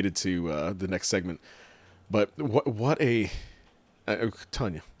faded to the next segment. But I'm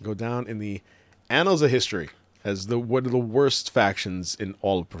telling you, go down in the annals of history as one of the worst factions in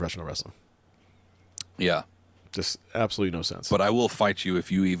all of professional wrestling. Yeah. Just absolutely no sense. But I will fight you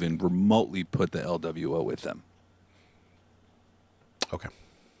if you even remotely put the LWO with them. Okay.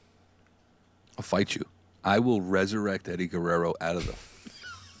 I'll fight you. I will resurrect Eddie Guerrero out of the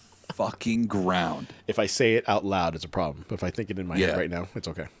fucking ground. If I say it out loud, it's a problem. But if I think it in my head Yeah. right now, it's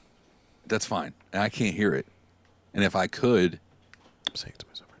okay. That's fine. And I can't hear it. And if I could, I'm saying it to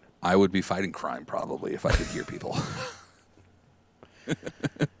myself right now. I would be fighting crime probably if I could hear people.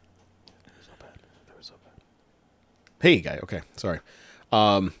 Hey, guy. Okay, sorry.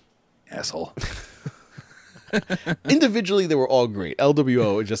 Asshole. Individually, they were all great.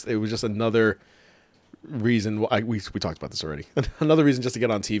 LWO, it was just another reason. We talked about this already. Another reason just to get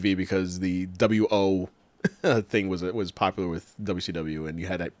on TV, because the WO thing was popular with WCW, and you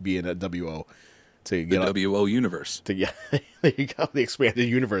had to be in a WO to get The WO universe. there you go, the expanded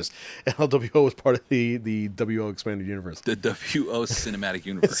universe. And LWO was part of the WO expanded universe. The WO cinematic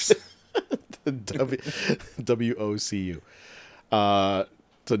universe. WOCU.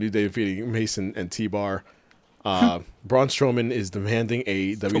 So New Day defeating Mason and T-Bar. Braun Strowman is demanding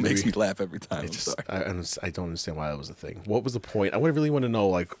a WWE. It makes me laugh every time. I'm sorry. I don't understand why that was a thing. What was the point? I would really want to know,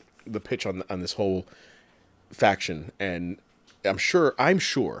 like, the pitch on this whole faction. And I'm sure,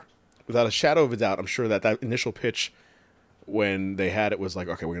 without a shadow of a doubt, I'm sure that initial pitch when they had it was like,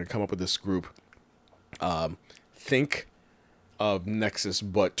 okay, we're going to come up with this group. Think of Nexus,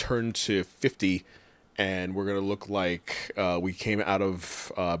 but turn to 50, and we're going to look like we came out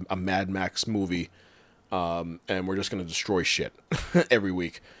of a Mad Max movie, and we're just going to destroy shit every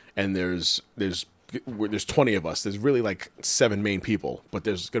week. And there's 20 of us. There's really like 7 main people, but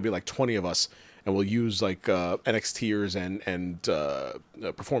there's going to be like 20 of us, and we'll use like NXTers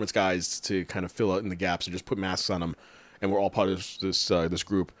and performance guys to kind of fill out in the gaps and just put masks on them, and we're all part of this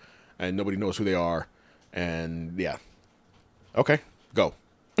group, and nobody knows who they are, and yeah, okay, go.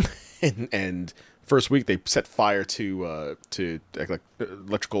 and first week they set fire to like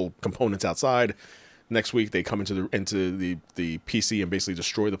electrical components outside. Next week they come into the PC and basically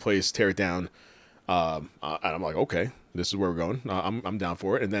destroy the place, tear it down. And I'm like, okay, this is where we're going. I'm down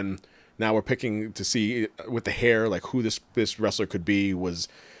for it. And then now we're picking to see with the hair, like who this wrestler could be. Was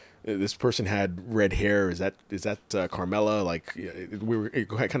this person had red hair? Is that Carmella? Like we were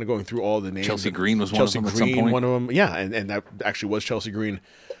kind of going through all the names. Chelsea Green was one of them at some point. One of them, yeah, and that actually was Chelsea Green.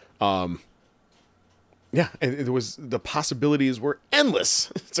 Yeah, and it was, the possibilities were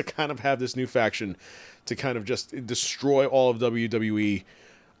endless to kind of have this new faction to kind of just destroy all of WWE,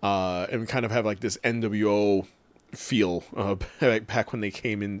 and kind of have like this NWO feel back when they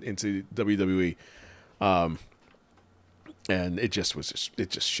came into WWE, and it just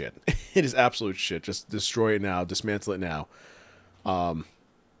shit. It is absolute shit. Just destroy it now, dismantle it now, and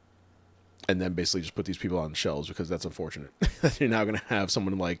then basically just put these people on shelves, because that's unfortunate. You're now going to have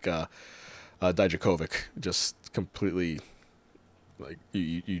someone like Dijakovic just completely, like,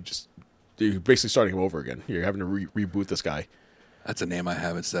 you're basically starting him over again. You're having to reboot this guy. That's a name I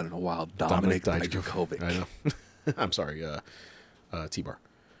haven't said in a while. Dominic Dijakovic. I know. I'm sorry, T-Bar.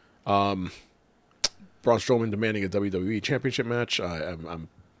 Braun Strowman demanding a WWE Championship match. I'm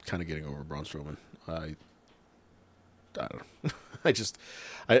kind of getting over Braun Strowman. I don't know.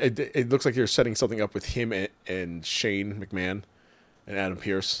 It looks like you're setting something up with him and Shane McMahon and Adam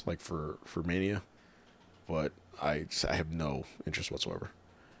Pearce, like for Mania, but I have no interest whatsoever.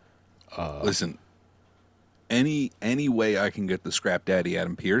 Listen, any way I can get the Scrap Daddy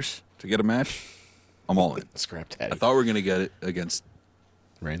Adam Pearce to get a match, I'm all in. Scrap Daddy. I thought we were gonna get it against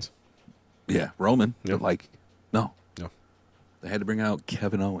Reigns. Yeah, Roman. Yep. But like, no, they had to bring out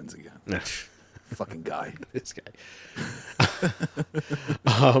Kevin Owens again. Fucking guy. This guy.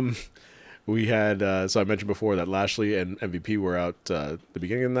 We had, so I mentioned before that Lashley and MVP were out the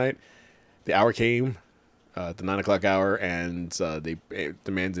beginning of the night. The hour came, the 9 o'clock hour, and they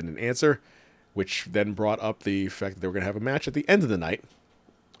demanded an answer, which then brought up the fact that they were going to have a match at the end of the night.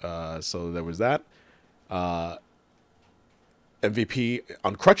 So there was that. MVP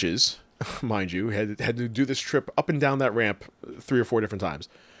on crutches, mind you, had to do this trip up and down that ramp 3 or 4 different times.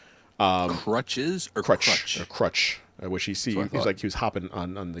 Crutches or crutch, which he was like he was hopping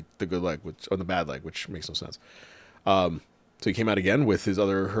on the good leg, on the bad leg, which makes no sense. So he came out again with his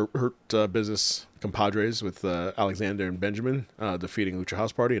other hurt business compadres, with Alexander and Benjamin defeating Lucha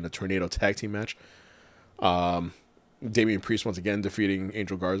House Party in a Tornado tag team match. Damian Priest once again defeating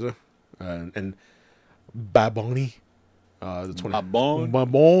Angel Garza and Baboni,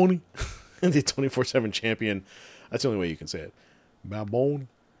 Baboni, the 24/7 champion. That's the only way you can say it, Baboni.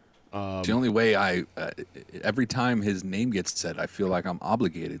 It's the only way every time his name gets said, I feel like I'm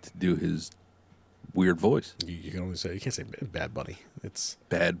obligated to do his weird voice. You can only say, you can't say Bad Bunny. It's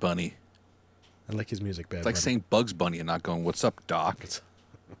Bad Bunny. I like his music. It's like saying Bugs Bunny and not going, "What's up, Doc?" It's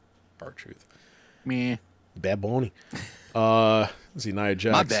R-Truth. Meh. Bad Bunny. Let's see, Nia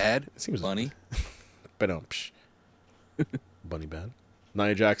Jax. My bad. It seems Bunny. Bunny bad.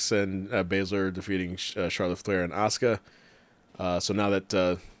 Nia Jax and Baszler defeating Charlotte Flair and Asuka. So now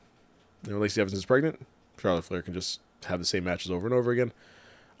that Lacey Evans is pregnant, Charlotte Flair can just have the same matches over and over again.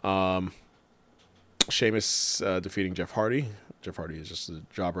 Sheamus defeating Jeff Hardy. Jeff Hardy is just a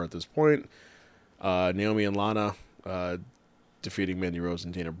jobber at this point. Naomi and Lana defeating Mandy Rose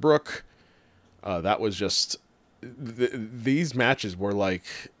and Dana Brooke. That was just... these matches were like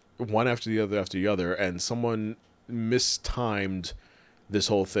one after the other, and someone mistimed this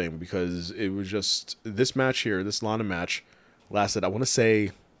whole thing, because it was just... this match here, this Lana match, lasted, I want to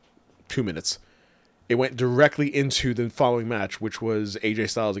say, 2 minutes. It went directly into the following match, which was AJ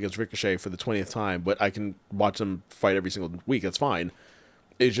Styles against Ricochet for the 20th time, but I can watch them fight every single week. That's fine.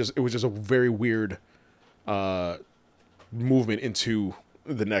 It was just a very weird movement into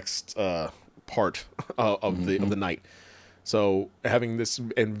the next part of the night. So having this,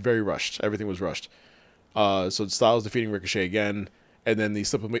 and very rushed. Everything was rushed. So Styles defeating Ricochet again, And then the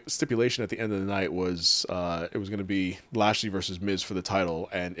stipulation at the end of the night was it was going to be Lashley versus Miz for the title,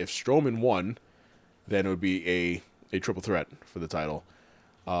 and if Strowman won, then it would be a triple threat for the title,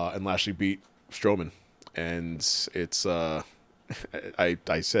 and Lashley beat Strowman, and it's I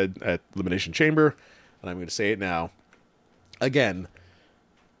said at Elimination Chamber, and I'm going to say it now, again,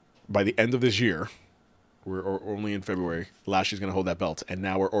 by the end of this year, we're only in February, Lashley's going to hold that belt, and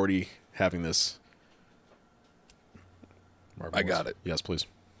now we're already having this. I got it. Yes, please.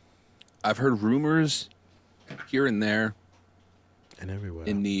 I've heard rumors here and there And everywhere.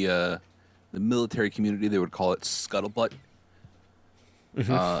 in the military community. They would call it scuttlebutt.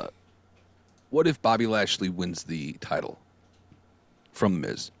 What if Bobby Lashley wins the title from The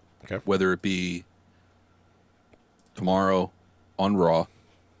Miz? Okay. Whether it be tomorrow on Raw,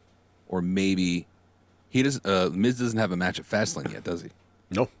 or maybe he does. Miz doesn't have a match at Fastlane yet, does he?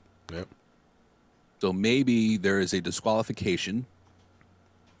 No. Yep. So maybe there is a disqualification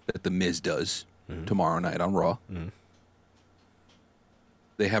that the Miz does tomorrow night on Raw.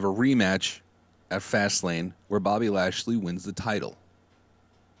 They have a rematch at Fastlane where Bobby Lashley wins the title.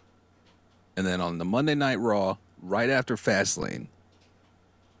 And then on the Monday Night Raw, right after Fastlane,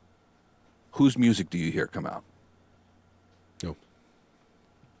 whose music do you hear come out? No.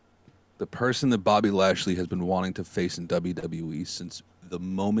 The person that Bobby Lashley has been wanting to face in WWE since the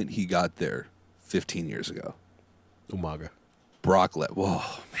moment he got there 15 years ago. Umaga. Brock Lesnar. Whoa,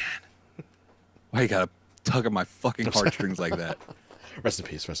 man. Why you gotta tug at my fucking heartstrings like that? Rest in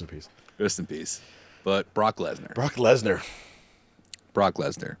peace. Rest in peace. Rest in peace. But Brock Lesnar. Brock Lesnar. Brock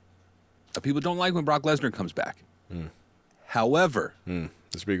Lesnar. People don't like when Brock Lesnar comes back. However,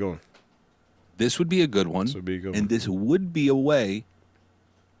 This would be going. this would be a good one. This would be a good and one. this would be a way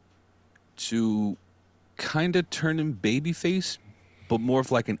to kind of turn him babyface, but more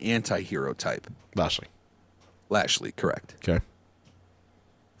of like an anti-hero type. Lashley. Lashley, correct. Okay.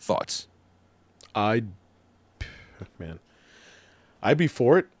 Thoughts? I'd be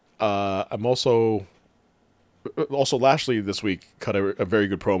for it. I'm also Lashley this week cut a very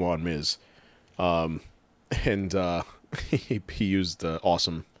good promo on Miz, and he used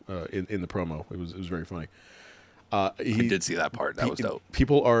awesome in the promo. It was very funny. I did see that part. That was dope.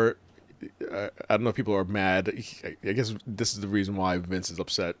 People are, I don't know if people are mad. I guess this is the reason why Vince is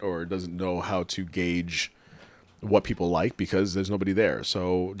upset or doesn't know how to gauge what people like, because there's nobody there.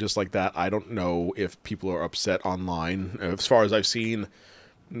 So just like that, I don't know if people are upset online. As far as I've seen,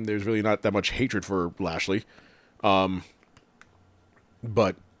 there's really not that much hatred for Lashley. But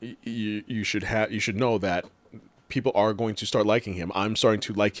you should know that people are going to start liking him. I'm starting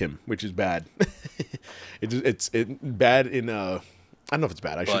to like him, which is bad. It's bad in I don't know if it's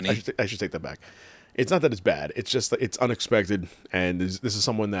bad. I should take that back. It's not that it's bad. It's just that it's unexpected, and this is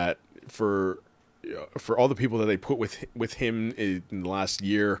someone that for all the people that they put with him in the last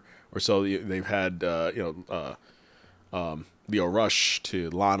year or so, they've had Leo Rush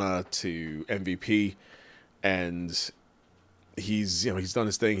to Lana to MVP, and he's done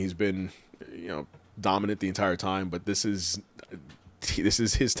his thing. He's been dominant the entire time, but this is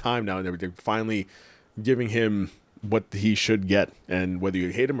his time now, and they're finally giving him what he should get. And whether you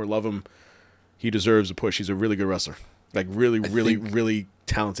hate him or love him, he deserves a push. He's a really good wrestler, like really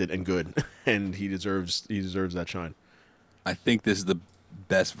talented and good, and he deserves that shine. I think this is the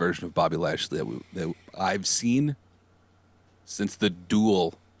best version of Bobby Lashley that I've seen since the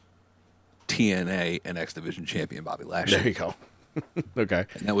dual TNA and X Division champion Bobby Lashley. There you go. Okay.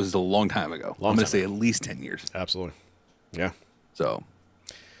 And that was a long time ago. I'm going to say at least 10 years. Absolutely. Yeah. So,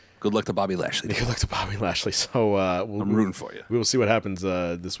 good luck to Bobby Lashley. Good luck to Bobby Lashley. So I'm rooting for you. We will see what happens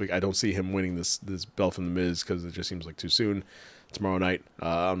this week. I don't see him winning this belt from The Miz because it just seems like too soon. Tomorrow night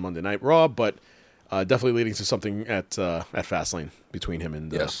on Monday Night Raw, but definitely leading to something at Fastlane between him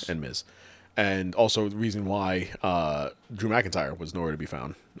and Miz. And also the reason why Drew McIntyre was nowhere to be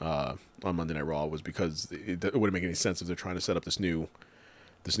found on Monday Night Raw was because it wouldn't make any sense if they're trying to set up this new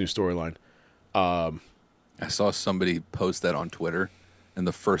storyline. I saw somebody post that on Twitter, and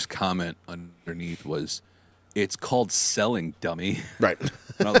the first comment underneath was, "It's called selling, dummy." Right.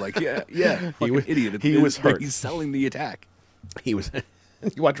 And I was like, "Yeah, fucking idiot." He was hurt. He's selling the attack. He was.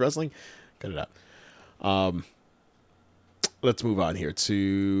 You watch wrestling? Cut it out. Let's move on here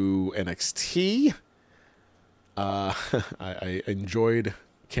to NXT. I enjoyed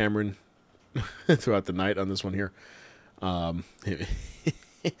Cameron throughout the night on this one here. I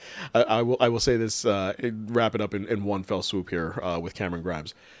will say this, wrap it up in one fell swoop here with Cameron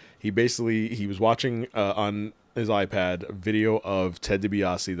Grimes. He was watching on his iPad a video of Ted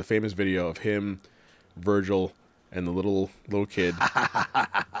DiBiase, the famous video of him, Virgil, and the little kid.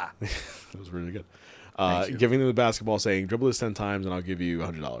 It was really good. giving him the basketball, saying, "Dribble this 10 times, and I'll give you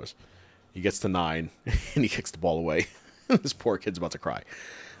 $100." He gets to 9, and he kicks the ball away. This poor kid's about to cry,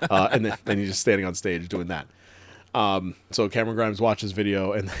 and then he's just standing on stage doing that. So Cameron Grimes watches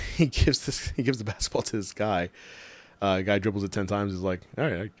video, and he gives the basketball to this guy. Guy dribbles it 10 times. He's like, "All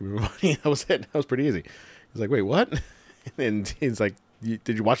right, give me my money." That was it. That was pretty easy. He's like, "Wait, what?" And he's like,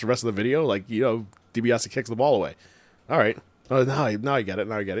 "Did you watch the rest of the video? Like, DiBiase kicks the ball away." All right. Oh, now I get it.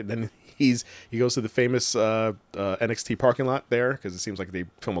 Now I get it. Then he goes to the famous NXT parking lot there, because it seems like they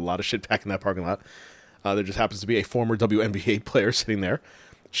film a lot of shit back in that parking lot. There just happens to be a former WNBA player sitting there.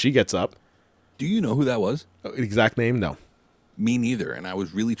 She gets up. Do you know who that was? Exact name? No. Me neither. And I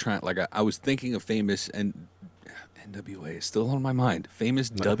was really trying. Like I was thinking of famous NWA is still on my mind.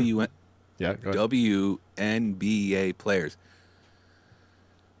 Famous Yeah, go ahead. WNBA players.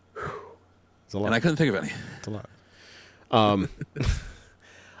 It's a lot. And I couldn't think of any. It's a lot.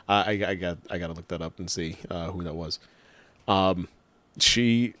 I got to look that up and see who that was.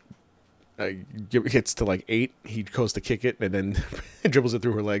 She gets to like 8. He goes to kick it and then dribbles it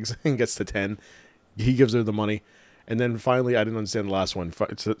through her legs and gets to 10. He gives her the money, and then finally, I didn't understand the last one.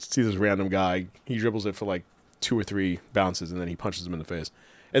 See this random guy. He dribbles it for like 2 or 3 bounces, and then he punches him in the face,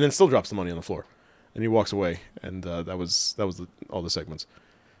 and then still drops the money on the floor, and he walks away. And that was all the segments.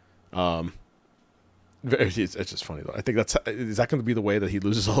 It's just funny though. I think is that going to be the way that he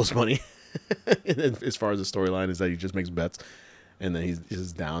loses all his money? As far as the storyline is that he just makes bets, and then he's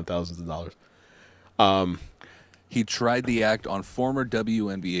just down thousands of dollars. He tried the act on former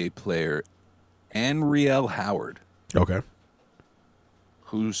WNBA player Anriel Howard, Okay.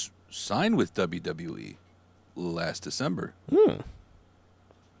 who's signed with WWE last December.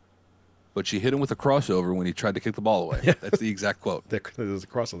 But she hit him with a crossover when he tried to kick the ball away. That's the exact quote. There's a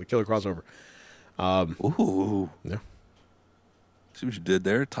crossover, the killer crossover. Ooh. Yeah. See what you did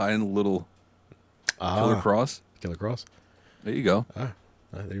there? Tie in a little killer cross. Killer cross. There you go. I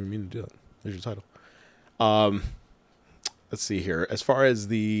didn't even mean to do that. There's your title. Let's see here. As far as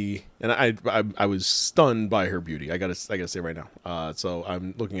I was stunned by her beauty. I gotta say right now. So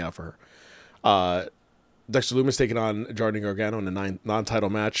I'm looking out for her. Dexter Lumis taking on Jordan Gargano in a non-title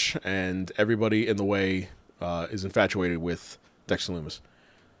match, and everybody in the way is infatuated with Dexter Lumis.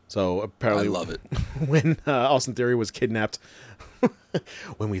 So apparently, I love it. When Austin Theory was kidnapped,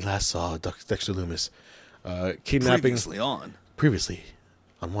 when we last saw Dexter Lumis kidnapping previously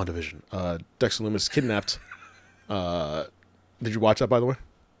on WandaVision, Dexter Lumis kidnapped. Did you watch that, by the way?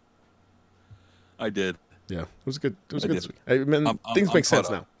 I did. Yeah, it was good. It was good this week. I mean, things make sense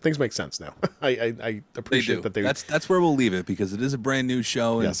now. Things make sense now. I appreciate that they. That's where we'll leave it, because it is a brand new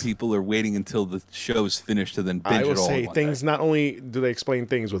show, and Yes. people are waiting until the show's finished to then binge I will it all. say in one things. day. Not only do they explain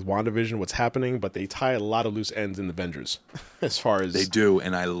things with WandaVision, what's happening, but they tie a lot of loose ends in Avengers. As far as They do,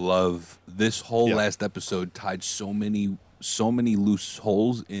 and I love this whole Yeah. last episode tied so many loose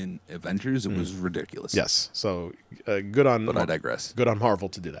holes in Avengers. It was ridiculous. Yes. So good on. But I digress. Good on Marvel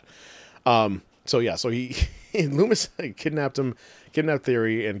to do that. So he Loomis kidnapped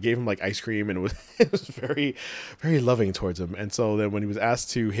Theory and gave him like ice cream, and it was very, very loving towards him. And so then when he was asked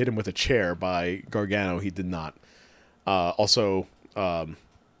to hit him with a chair by Gargano, he did not. Also,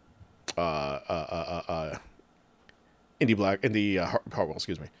 Indy Hartwell,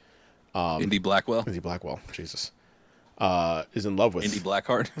 excuse me. Indy Blackwell, Indy Blackwell, Jesus, is in love with Indy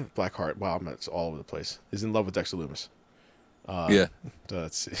Blackheart. Blackheart. Wow, it's all over the place. Is in love with Dexter Lumis. Yeah,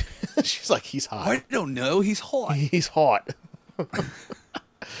 she's like, he's hot. I don't know. He's hot. He's hot.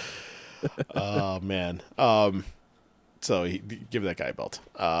 Oh man. So give that guy a belt.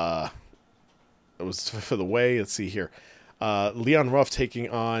 It was for the way. Let's see here. Leon Ruff taking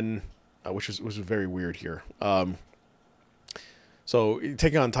on, which was very weird here. So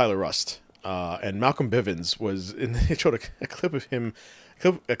taking on Tyler Rust, and Malcolm Bivens was in. It showed a clip of him,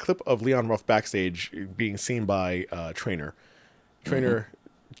 a clip of Leon Ruff backstage being seen by Trainer in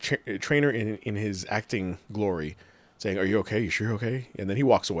his acting glory, saying, "Are you okay? You sure you're okay?" And then he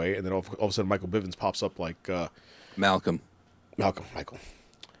walks away, and then all of a sudden Michael Bivens pops up like Michael.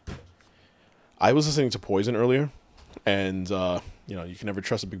 I was listening to Poison earlier, and you can never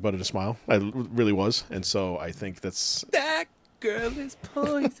trust a big butt to smile. I really was, and so I think That girl is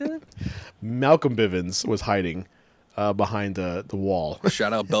poison. Malcolm Bivens was hiding behind the wall.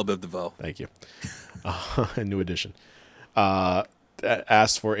 Shout out Belle Biv DeVoe. Thank you. A new addition.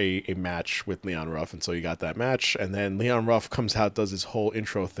 Asked for a match with Leon Ruff, and so you got that match. And then Leon Ruff comes out, does his whole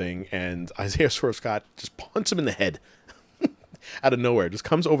intro thing, and Isaiah Swerve Scott just punts him in the head out of nowhere. Just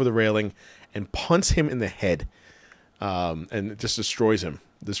comes over the railing and punts him in the head, and it just destroys him,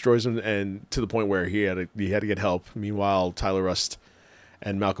 and to the point where he had to get help. Meanwhile, Tyler Rust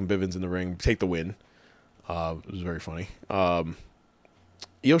and Malcolm Bivens in the ring take the win. It was very funny. Io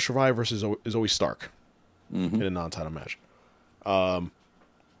Shirai versus Zoe Stark in a non-title match.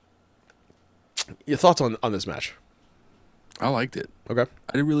 Your thoughts on this match? I liked it. Okay.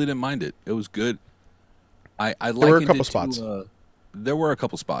 I really didn't mind it. It was good. I There were a likened couple it spots. to, there were a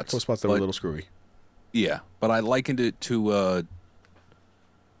couple spots. Couple spots that were a little screwy. Yeah, but I likened it to an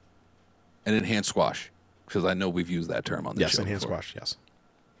enhanced squash because I know we've used that term on this Yes, show enhanced before. squash. Yes.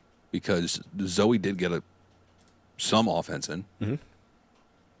 Because Zoe did get some offense in, and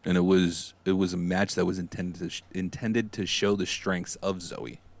it was a match that was intended to show the strengths of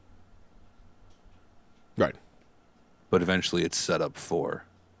Zoe. Right. But eventually, it's set up for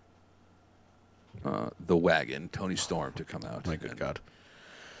the wagon, Tony Storm, to come out. My good God.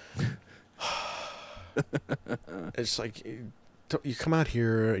 It's like you come out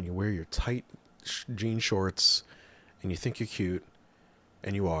here and you wear your tight jean shorts and you think you're cute,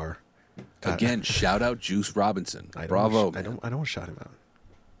 and you are. Again, shout out Juice Robinson. I don't Bravo, I man. don't want to shout him out.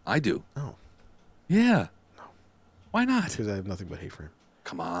 I do. No, Yeah. Why not? because I have nothing but hate for him.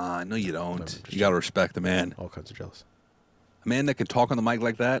 Come on. No, you don't. just You got to respect the man. All kinds of jealous. A man that can talk on the mic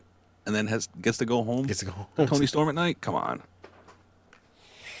like that and then gets to go home. Gets to go home. Tony Storm at night? Come on.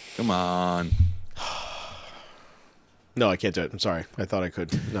 Come on. No, I can't do it. I'm sorry. I thought I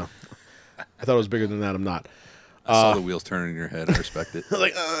could. No, I thought it was bigger than that. I'm not. I saw the wheels turning in your head. I respect it.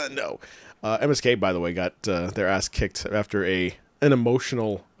 Like, no. MSK, by the way, got their ass kicked after an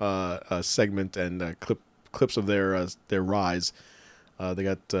emotional segment and clips of their rise. They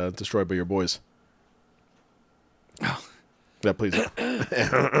got destroyed by your boys. Yeah, please.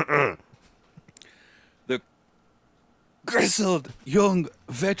 The grizzled young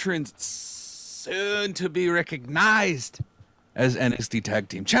veterans soon to be recognized as NXT Tag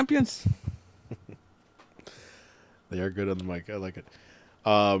Team Champions. They are good on the mic. I like it.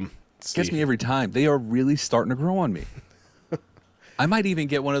 Gets me every time. They are really starting to grow on me. I might even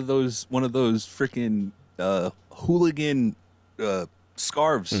get one of those freaking hooligan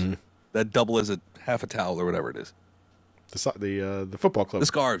scarves that double as a half a towel or whatever it is. The football club. The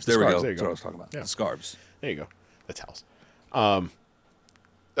scarves. There we go. There you That's what I was talking about. Yeah. The scarves. There you go. The towels.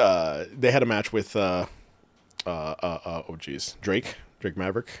 They had a match with Drake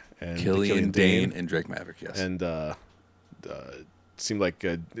Maverick and Killian Dane and Drake Maverick. Yes. and seemed like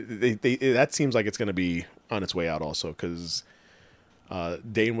that seems like it's going to be on its way out also, because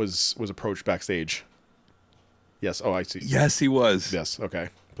Dane was approached backstage. Yes. Oh, I see. Yes, he was. Yes. Okay.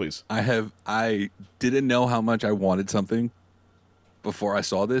 Please. I didn't know how much I wanted something before I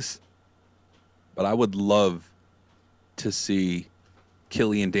saw this, but I would love to see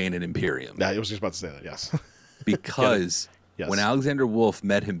Killian Dane at Imperium. I was just about to say that. Yes. Because Yes. when Alexander Wolf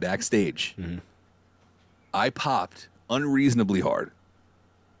met him backstage, I popped unreasonably hard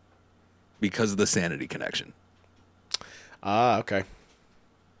because of the Sanity connection. Okay.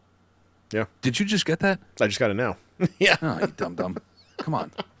 Yeah. Did you just get that? I just got it now. Yeah. Oh, you dum-dum. Come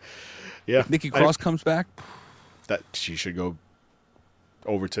on. Yeah. Nikki Cross comes back. That she should go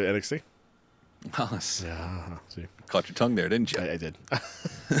over to NXT. Oh, Yeah. See. caught your tongue there, didn't you? I did.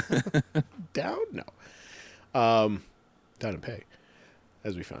 Down? No. Down in pay,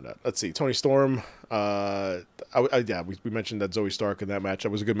 as we found out. Let's see. Tony Storm. We mentioned that Zoe Stark in that match. That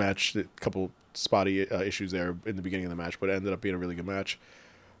was a good match. A couple spotty issues there in the beginning of the match, but it ended up being a really good match.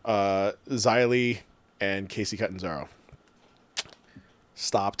 Xylee and Casey Catanzaro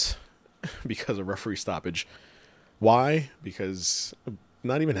stopped because of referee stoppage. Why? Because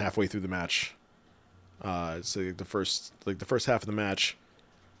not even halfway through the match, so the first half of the match,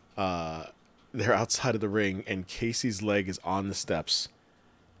 they're outside of the ring and Casey's leg is on the steps,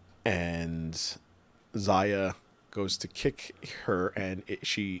 and Zaya goes to kick her and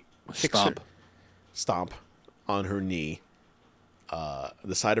she kicks her stomp on her knee,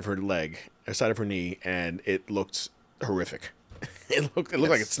 the side of her knee, and it looked horrific. It looked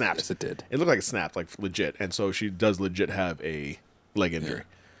like it snapped. Yes, it did. It looked like it snapped, like legit. And so she does legit have a leg injury.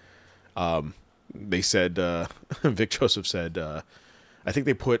 Yeah. They said, Vic Joseph said, I think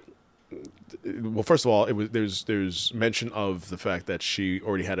they put. Well, first of all, there's mention of the fact that she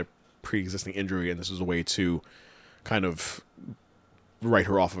already had a pre-existing injury, and this was a way to kind of write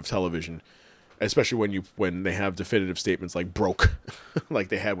her off of television, especially when they have definitive statements like broke, like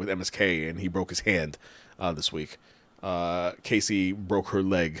they had with MSK, and he broke his hand this week. Casey broke her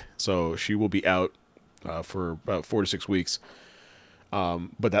leg, so she will be out for about 4 to 6 weeks.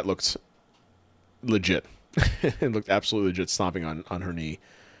 But that looked legit. It looked absolutely legit, stomping on her knee,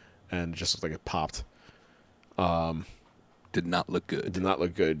 and it just looked like it popped. Did not look It good. did not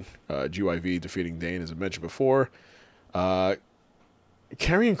look good. GYV defeating Dane, as I mentioned before. Karrion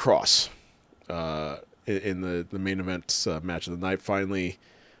Kross in the main event match of the night. Finally,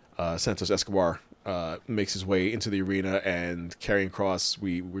 Santos Escobar makes his way into the arena, and Karrion Kross,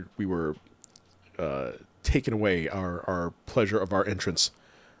 we were taken away our pleasure of our entrance,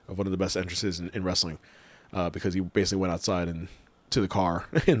 of one of the best entrances in wrestling, because he basically went outside and to the car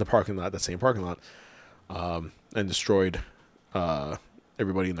in the parking lot, that same parking lot, and destroyed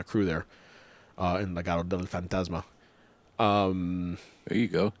everybody in the crew there in Legado del Fantasma. There you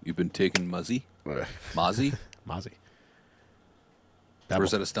go. You've been taking Muzzy? Mozzie? Mozzie.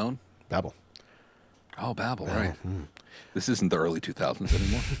 Rosetta Stone? Babel. Oh, Babel, right. This isn't the early 2000s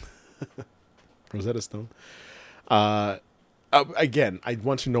anymore. Rosetta Stone. Again, I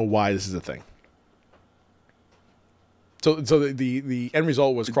want to know why this is a thing. So the end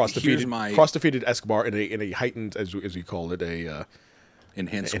result was Kross defeated Escobar in a heightened, as we call it, a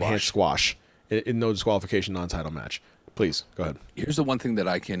Enhanced squash in no disqualification non-title match. Please go ahead. Here's the one thing that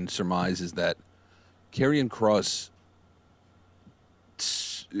I can surmise is that Karrion Kross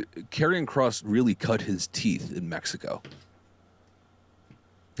really cut his teeth in Mexico.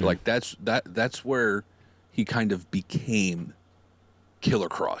 Like that's where he kind of became Killer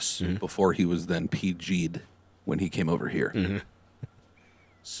Kross before he was then PG'd when he came over here.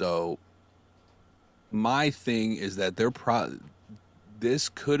 So my thing is that this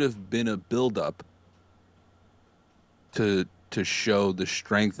could have been a build-up to show the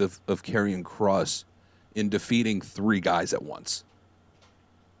strength of Karrion Kross in defeating 3 guys at once.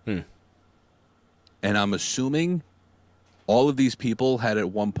 And I'm assuming all of these people had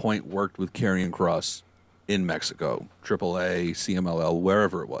at one point worked with Karrion Kross in Mexico, AAA, CMLL,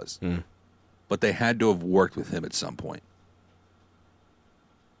 wherever it was. But they had to have worked with him at some point.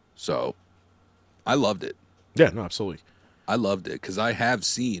 So I loved it. Yeah, no, absolutely. I loved it because I have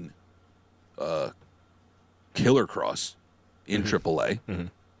seen Killer Kross in AAA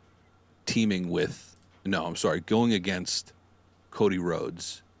teaming with, going against Cody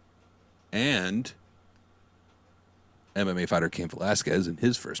Rhodes and MMA fighter Cain Velasquez in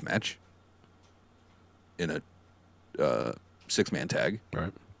his first match in a 6-man tag,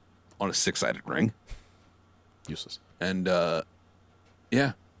 right, on a 6-sided ring. Useless. And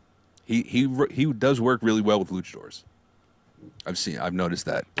yeah, he does work really well with luchadors. I've noticed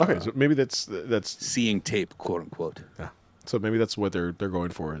that. Okay, so maybe that's seeing tape, quote unquote. Yeah. So maybe that's what they're going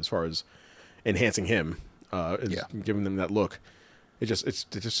for as far as enhancing him, giving them that look. It just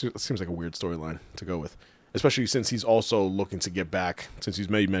seems like a weird storyline to go with, especially since he's also looking to get back, since he's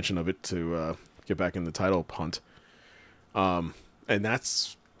made mention of it, to get back in the title hunt. And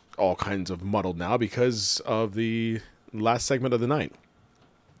that's all kinds of muddled now because of the last segment of the night.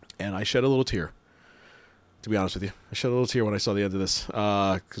 And I shed a little tear, to be honest with you. I shed a little tear when I saw the end of this,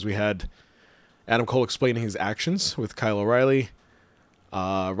 because we had Adam Cole explaining his actions with Kyle O'Reilly.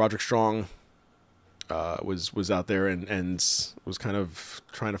 Roderick Strong was out there and was kind of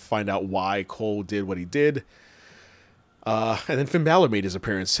trying to find out why Cole did what he did. And then Finn Balor made his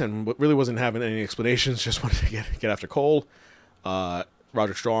appearance and really wasn't having any explanations, just wanted to get after Cole.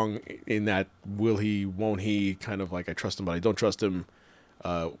 Roderick Strong, in that will he, won't he, kind of like I trust him but I don't trust him,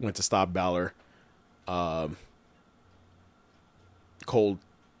 went to stop Balor. Cole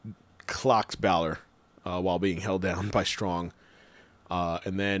clocked Balor while being held down by Strong.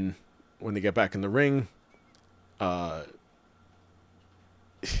 And then when they get back in the ring, they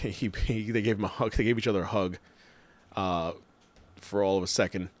gave him a hug. They gave each other a hug for all of a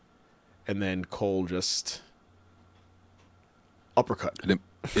second, and then Cole just uppercut. It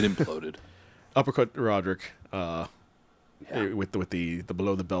imploded. Uppercut Roderick with the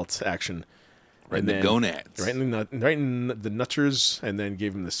below the belt action. Right in the gonads. Right in the nutters, and then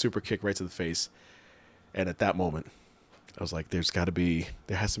gave him the super kick right to the face. And at that moment, I was like, there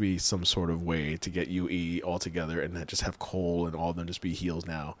has to be some sort of way to get UE all together and then just have Cole and all of them just be heels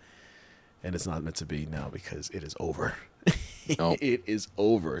now. And it's not meant to be now because it is over. Nope. It is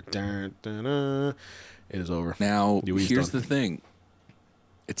over. Dun, dun, dun. It is over. Now, UE's here's done. the thing.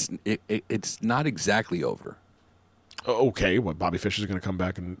 It's not exactly over. Okay, what, Bobby Fischer's going to come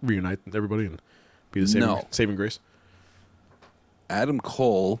back and reunite everybody and be the saving grace? Adam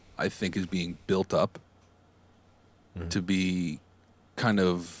Cole, I think, is being built up to be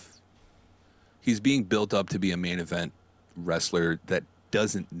he's being built up to be a main event wrestler that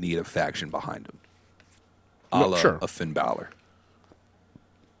doesn't need a faction behind him. A la a Finn Balor.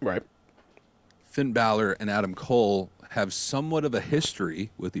 Right. Finn Balor and Adam Cole have somewhat of a history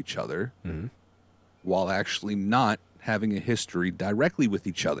with each other while actually not having a history directly with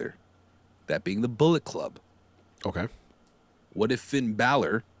each other. That being the Bullet Club. Okay. What if Finn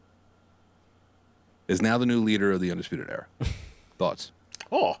Balor is now the new leader of the Undisputed Era? Thoughts?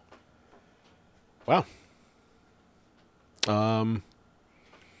 Oh. Wow.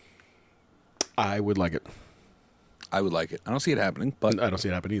 I would like it. I would like it. I don't see it happening, but I don't see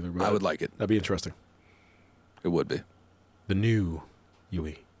it happen either. But I would like it. That'd be interesting. It would be. The new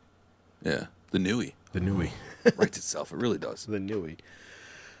Yui. Yeah. The Newey. The Newey. Writes itself. It really does. The Newey.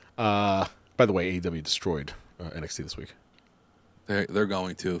 By the way, AEW destroyed NXT this week. They're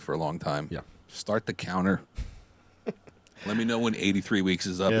going to for a long time. Yeah. Start the counter. Let me know when 83 weeks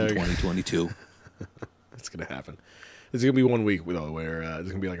is up in 2022. It's going to happen. There's going to be 1 week, though, where there's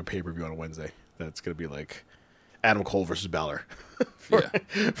going to be like a pay-per-view on a Wednesday. That's going to be like Adam Cole versus Balor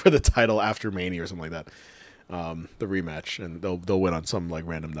for the title after Mania or something like that. The rematch, and they'll win on some like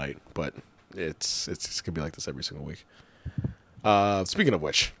random night, but it's just going to be like this every single week. Speaking of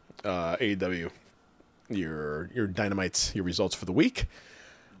which, AEW, your Dynamites, your results for the week.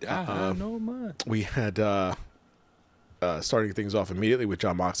 We had starting things off immediately with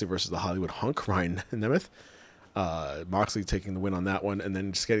Jon Moxley versus the Hollywood Hunk, Ryan Nemeth. Moxley taking the win on that one, and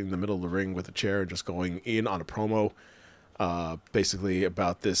then just getting in the middle of the ring with a chair and just going in on a promo, basically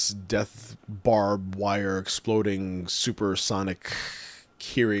about this death barbed wire exploding supersonic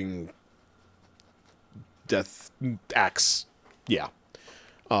hearing death axe. Yeah.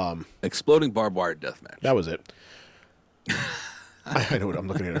 Exploding barbed wire deathmatch. That was it. I know what I'm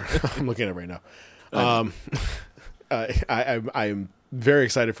looking at. I'm looking at it right now. I'm very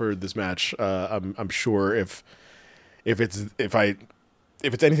excited for this match. I'm sure if it's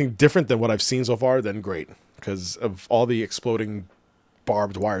anything different than what I've seen so far, then great. Because of all the exploding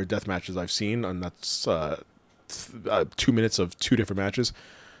barbed wire death matches I've seen, and that's 2 minutes of two different matches.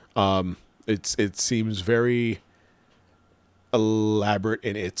 It seems very elaborate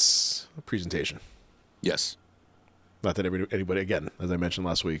in its presentation. Yes. Not that anybody, again, as I mentioned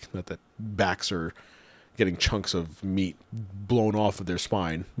last week, not that backs are getting chunks of meat blown off of their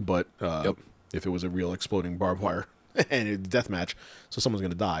spine, but if it was a real exploding barbed wire and a death match, so someone's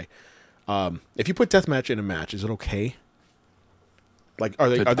going to die. If you put death match in a match, is it okay? Like,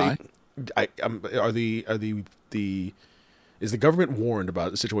 is the government warned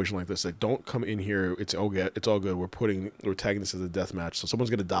about a situation like this? Like, don't come in here. It's all good. We're tagging this as a death match, so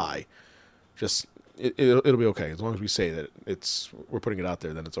someone's going to die. Just it'll be okay as long as we say that we're putting it out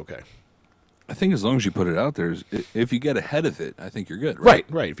there. Then it's okay. I think as long as you put it out there, if you get ahead of it, I think you're good. Right.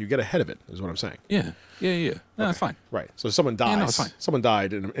 Right. If you get ahead of it, is what I'm saying. Yeah. No, that's fine. Right. So if someone dies. Yeah, no, it's fine. Someone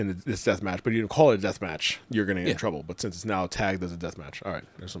died in this death match, but you didn't call it a death match. You're going to get in trouble. But since it's now tagged as a death match, all right,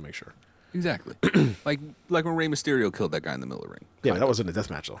 I just want to make sure. Exactly. like when Rey Mysterio killed that guy in the middle of the ring. Yeah, that wasn't a death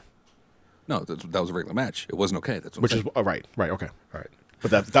match though. No, that was a regular match. It wasn't okay. That's what Which I'm is saying. right. Okay, all right.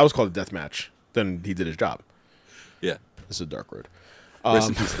 But that was called a death match. Then he did his job. Yeah. This is a dark road. Rest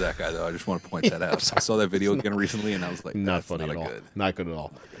in peace to that guy, though. I just want to point that out. I saw that video again recently, and I was like, not funny not at all. good. Not good at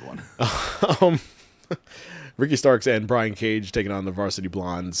all. Not a good one. Ricky Starks and Brian Cage taking on the Varsity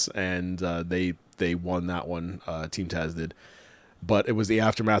Blondes, and they won that one. Team Taz did. But it was the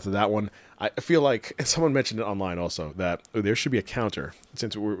aftermath of that one. I feel like, and someone mentioned it online also, that there should be a counter,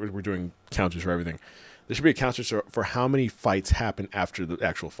 since we're doing counters for everything. There should be a counter for how many fights happen after the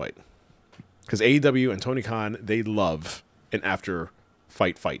actual fight. Because AEW and Tony Khan, they love an after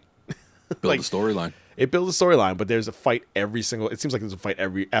fight. Build a storyline. It builds a storyline, but there's a fight it seems like there's a fight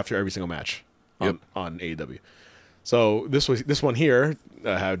after every single match on AEW. So this one here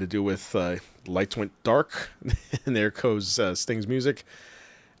had to do with lights went dark, and there goes Sting's music,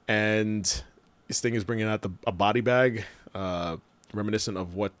 and Sting is bringing out a body bag, reminiscent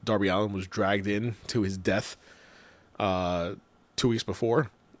of what Darby Allin was dragged in to his death 2 weeks before,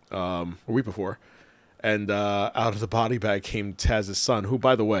 a week before, and out of the body bag came Taz's son, who,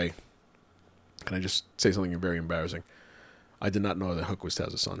 by the way, can I just say something very embarrassing? I did not know that Hook was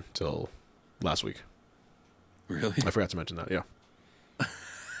Taz's son till last week. Really? I forgot to mention that, yeah.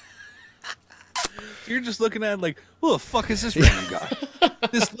 You're just looking at it like, who the fuck is this random guy?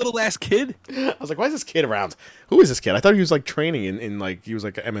 This little ass kid? I was like, why is this kid around? Who is this kid? I thought he was like training in like, he was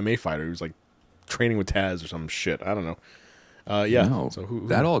like an MMA fighter. He was like training with Taz or some shit. I don't know. Yeah. No, so who?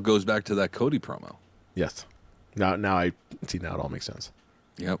 That all goes back to that Cody promo. Yes. Now I see. Now it all makes sense.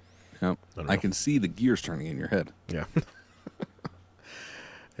 Yep. I can see the gears turning in your head. Yeah.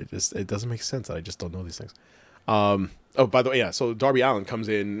 It doesn't make sense that I just don't know these things. Oh, by the way, yeah. So Darby Allin comes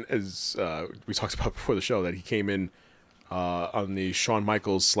in as we talked about before the show, that he came in on the Shawn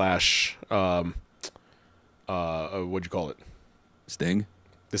Michaels / what'd you call it? Sting?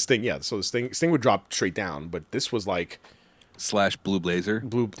 The Sting, yeah. So the Sting would drop straight down, but this was like / Blue Blazer.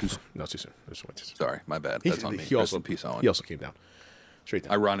 No, too soon. This went too soon. Sorry, my bad. That's on me. He also came down straight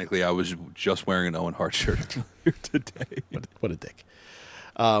down. Ironically, I was just wearing an Owen Hart shirt here today. What a dick.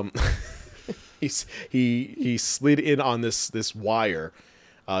 he slid in on this wire.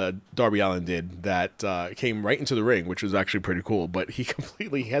 Darby Allin did that came right into the ring, which was actually pretty cool. But he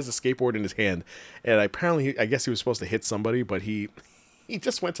has a skateboard in his hand, and apparently I guess he was supposed to hit somebody, but he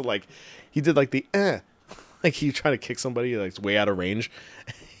just went to he did like the like he tried to kick somebody like way out of range,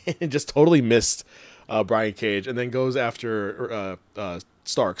 and just totally missed Brian Cage, and then goes after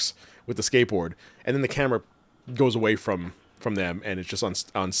Starks with the skateboard, and then the camera goes away from them, and it's just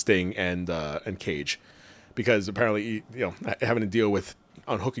on Sting and Cage, because apparently having to deal with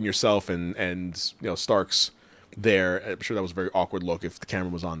unhooking yourself and Starks there. I'm sure that was a very awkward look if the camera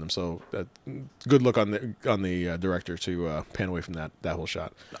was on them. So good look on the director to pan away from that whole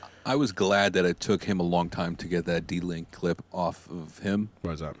shot. I was glad that it took him a long time to get that D-Link clip off of him.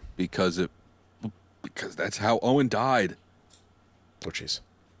 Why is that? Because that's how Owen died. Oh, jeez.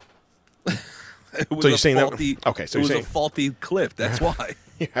 So you're saying faulty, that? Okay, so it you're was saying a faulty clip. That's why.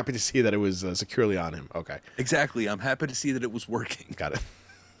 You're happy to see that it was securely on him. Okay. Exactly. I'm happy to see that it was working. Got it.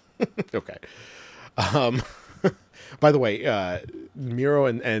 Okay. By the way, Miro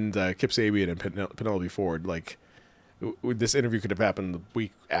and Kip Sabian and Penelope Ford, this interview could have happened the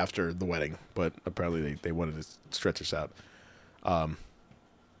week after the wedding, but apparently they wanted to stretch this out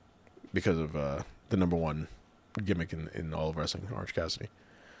because of the number one gimmick in all of wrestling, Orange Cassidy.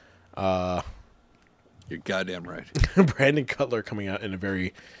 You're goddamn right. Brandon Cutler coming out in a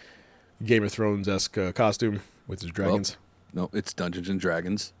very Game of Thrones-esque costume with his dragons. Well, no, it's Dungeons and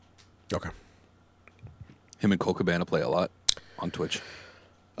Dragons. Okay. Him and Cole Cabana play a lot on Twitch.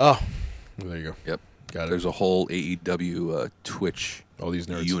 Oh, well, there you go. Yep. Got it. There's a whole AEW Twitch all these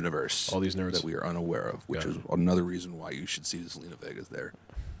nerds. universe. All these nerds that we are unaware of, which is another reason why you should see Zelina Vega's there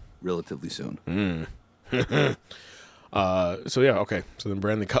relatively soon. So yeah, okay. So then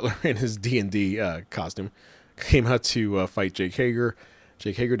Brandon Cutler in his D&D costume came out to fight Jake Hager.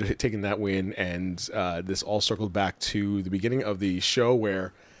 Jake Hager taking that win, and this all circled back to the beginning of the show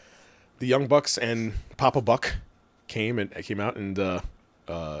where the Young Bucks and Papa Buck came out and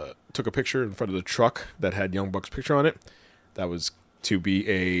took a picture in front of the truck that had Young Buck's picture on it. That was to be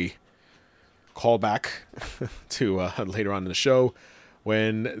a callback to later on in the show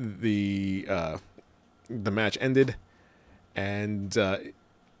when the match ended, and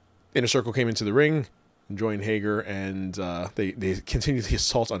Inner Circle came into the ring, joined Hager, and they continued the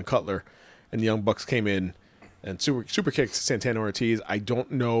assault on Cutler, and the Young Bucks came in and super kicked Santana Ortiz. I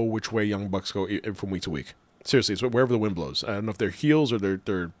don't know which way Young Bucks go from week to week. Seriously, it's wherever the wind blows. I don't know if they're heels or they're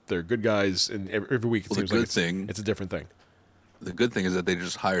good guys, and every week it seems like it's a different thing. The good thing is that they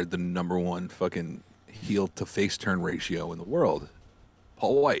just hired the number one fucking heel to face turn ratio in the world,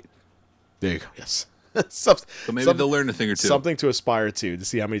 Paul White. There you go. Yes. So maybe they'll learn a thing or two. Something to aspire to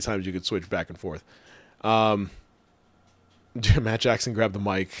see how many times you could switch back and forth. Matt Jackson grabbed the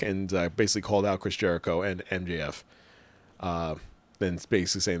mic and basically called out Chris Jericho and MJF. Then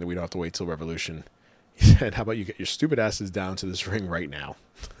basically saying that we don't have to wait till Revolution. He said, how about you get your stupid asses down to this ring right now?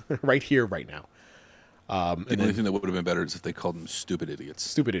 Right here, right now. The only thing that would have been better is if they called them stupid idiots.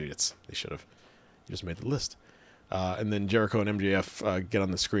 Stupid idiots. They should have. You just made the list. And then Jericho and MJF get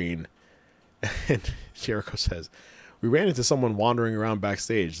on the screen. And Jericho says, we ran into someone wandering around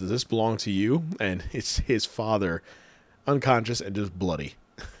backstage. Does this belong to you? And it's his father, unconscious and just bloody.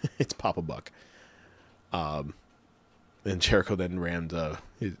 It's Papa Buck. And Jericho then rammed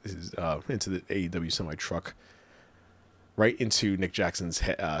his into the AEW semi-truck right into Nick Jackson's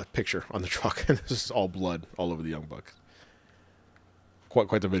picture on the truck. And this is all blood all over the Young Bucks.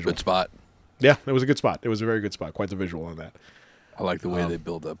 Quite the visual. Good spot. Yeah, it was a good spot. It was a very good spot. Quite the visual on that. I like the way they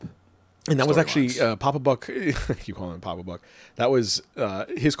build up. And that was actually Papa Buck. I keep calling him Papa Buck. That was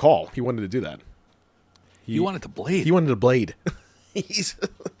his call. He wanted to do that. He wanted to blade. He wanted to blade.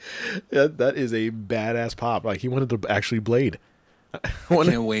 That is a badass pop. Like, he wanted to actually blade. I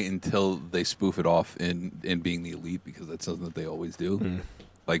can't wait until they spoof it off in Being the Elite, because that's something that they always do.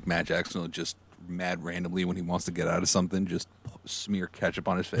 Like, Matt Jackson will just mad randomly when he wants to get out of something, just smear ketchup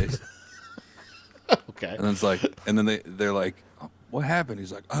on his face. Okay. And then it's like, and then they're like, what happened?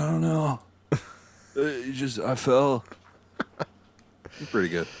 He's like, I don't know. I fell. It's pretty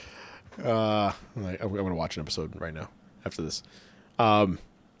good. I'm going to watch an episode right now after this.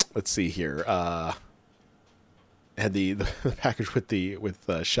 Let's see here. Had the package with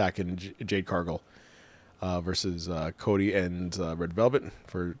Shaq and Jade Cargill versus Cody and Red Velvet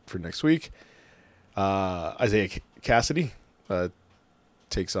for next week. Isaiah Cassidy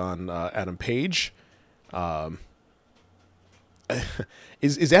takes on Adam Page.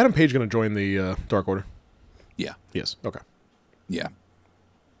 Is Adam Page going to join the Dark Order? Yeah. Yes. Okay. Yeah.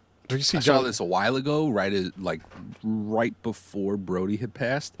 Do you see I saw this a while ago, right before Brody had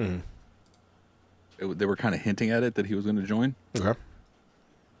passed. They were kind of hinting at it that he was going to join, Okay.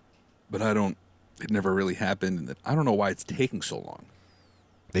 but it never really happened. And I don't know why it's taking so long.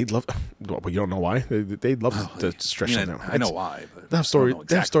 They'd love, but you don't know why. They'd love to stretch them out. I know why. But They have I don't know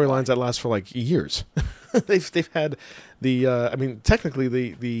storylines that last for like years. they've had the I mean technically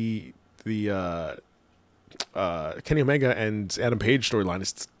the Kenny Omega and Adam Page storyline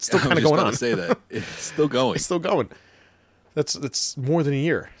is still kind of going on. To say that it's still going. It's still going. That's more than a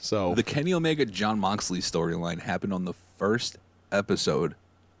year. So The Kenny Omega John Moxley storyline happened on the first episode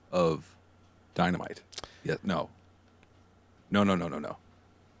of Dynamite. Yeah, no.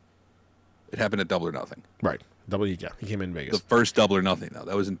 It happened at Double or Nothing. right, yeah, he came in Vegas. The first Double or Nothing, though.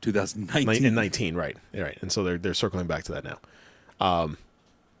 That was in 2019. In 19, right, and so they're circling back to that now.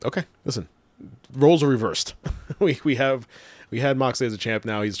 Okay, listen, roles are reversed. we had Moxley as a champ.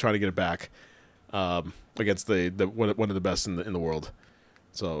 Now he's trying to get it back against the one of the best in the world.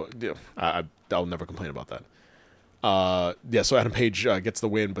 So I'll never complain about that. So Adam Page gets the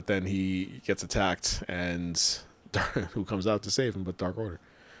win, but then he gets attacked, and who comes out to save him but Dark Order.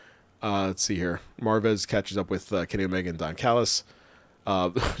 Let's see here. Marvez catches up with Kenny Omega and Don Callis.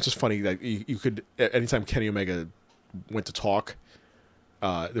 It's just funny that you could, anytime Kenny Omega went to talk,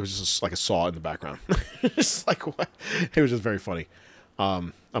 there was just like a saw in the background. It's like, what? It was just very funny.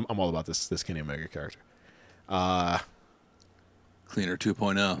 I'm all about this Kenny Omega character. Cleaner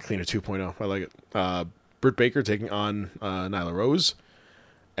 2.0. Cleaner 2.0. I like it. Britt Baker taking on Nyla Rose.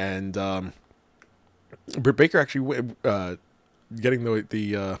 And Britt Baker actually getting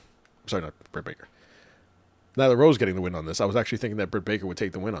the sorry, not Britt Baker. Nyla Rose getting the win on this. I was actually thinking that Britt Baker would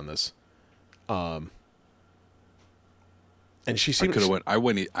take the win on this. And she seemed could have won. I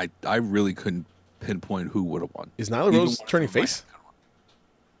really couldn't pinpoint who would have won. Is Nyla Rose turning face?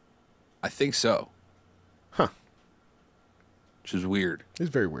 I think so. Huh. Which is weird. It's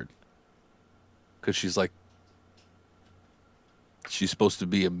very weird. Because she's supposed to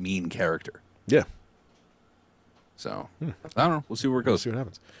be a mean character. Yeah. So, I don't know. We'll see where it We'll goes. see what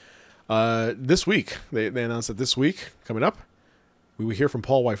happens. This week, they announced that this week, coming up, we will hear from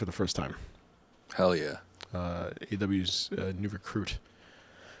Paul White for the first time. Hell yeah. AW's new recruit.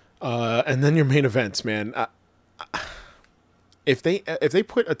 And then your main events, man. If they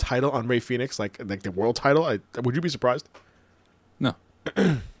put a title on Rey Fenix, like the world title, would you be surprised? No.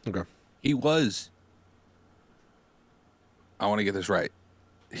 Okay. He was. I want to get this right.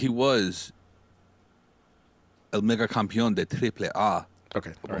 He was El Mega Campeón de Triple A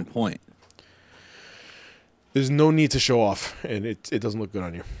Okay. at one point. There's no need to show off, and it doesn't look good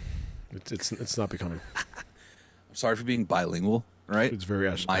on you. It's not becoming. I'm sorry for being bilingual, right? It's very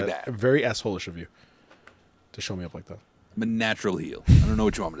My bad. very asshole-ish of you to show me up like that. I'm a natural heel. I don't know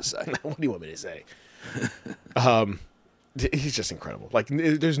what you want me to say. What do you want me to say? He's just incredible. Like,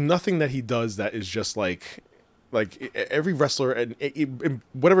 there's nothing that he does that is just like every wrestler and in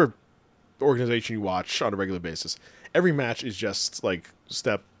whatever organization you watch on a regular basis, every match is just like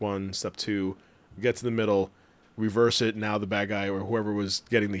step one, step two, get to the middle, reverse it. Now the bad guy or whoever was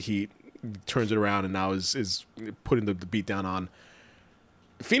getting the heat turns it around and now is putting the beat down on.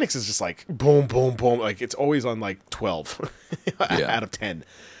 Phoenix is just like boom, boom, boom. Like it's always on like 12 out of 10.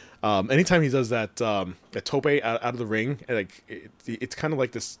 Anytime he does that tope out of the ring, and like it's kind of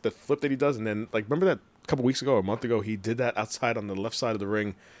like the flip that he does, and then like remember that a couple weeks ago or a month ago he did that outside on the left side of the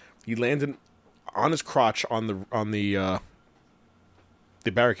ring. He landed on his crotch on the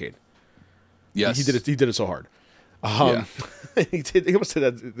barricade. Yes. He did it so hard. Yeah. He almost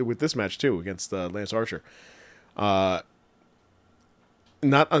did that with this match too against Lance Archer. Not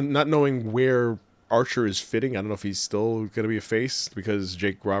knowing where Archer is fitting. I don't know if he's still going to be a face because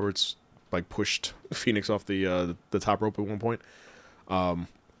Jake Roberts like pushed Phoenix off the top rope at one point. But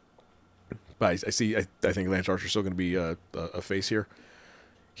I think Lance Archer's still going to be a face here.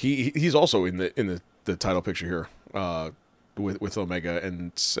 He's also in the title picture here with Omega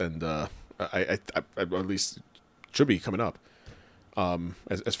and I at least should be coming up.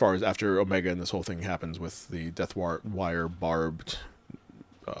 As far as after Omega and this whole thing happens with the Death Wire barbed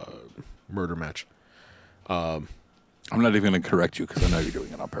murder match. I'm not even going to correct you because I know you're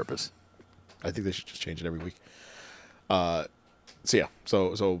doing it on purpose. I think they should just change it every week. So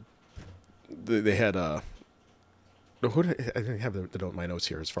they had who did, I didn't have my notes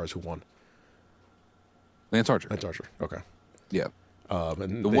here as far as who won. Lance Archer. Lance Archer. Okay. Yeah.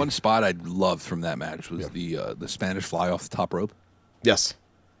 And The one spot I loved from that match was the Spanish fly off the top rope. Yes.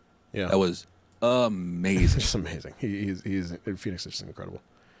 Yeah. That was amazing. just amazing. He's Phoenix is just incredible.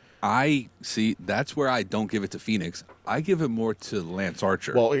 I see. That's where I don't give it to Phoenix. I give it more to Lance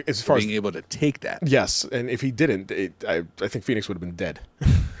Archer. Well, as far as being able to take that. yes, and if he didn't, I think Phoenix would have been dead.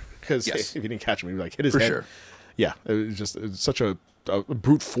 because Yes. if he didn't catch him, he'd be like hit his For head. sure. Yeah, it was such a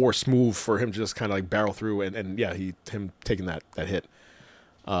brute force move for him to just kind of like barrel through, and yeah, him taking that hit.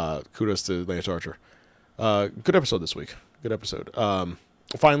 Kudos to Lance Archer. Good episode this week. Good episode.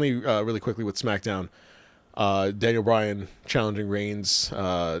 Finally, really quickly with SmackDown, Daniel Bryan challenging Reigns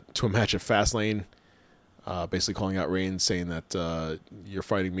to a match at Fastlane. Basically calling out Reigns, saying that you're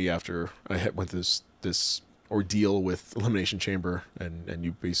fighting me after I went this ordeal with Elimination Chamber, and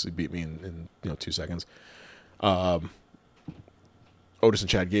you basically beat me in 2 seconds. Otis and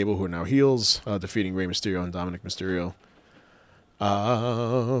Chad Gable, who are now heels, defeating Rey Mysterio and Dominic Mysterio.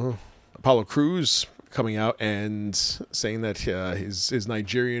 Apollo Crews coming out and saying that his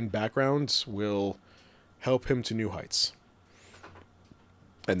Nigerian background will help him to new heights.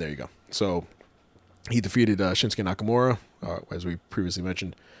 And there you go. So he defeated Shinsuke Nakamura, as we previously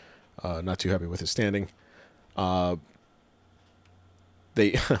mentioned. Not too happy with his standing. But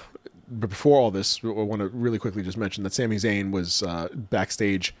before all this, I want to really quickly just mention that Sami Zayn was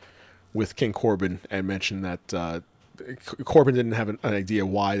backstage with King Corbin and mentioned that Corbin didn't have an idea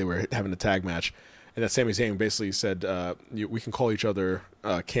why they were having a tag match, and that Sami Zayn basically said, we can call each other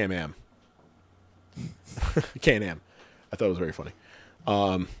Can-Am. Can-Am. I thought it was very funny.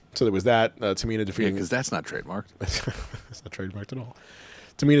 So there was that. Tamina defeating... because that's not trademarked. It's not trademarked at all.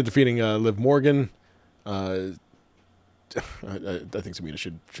 Tamina defeating Liv Morgan. I think Tamina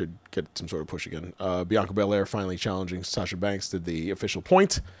should get some sort of push again. Bianca Belair finally challenging Sasha Banks to the official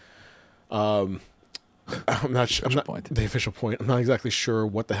point. I'm not sure. The official point. I'm not exactly sure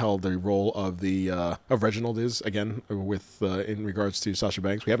what the hell the role of of Reginald is again with in regards to Sasha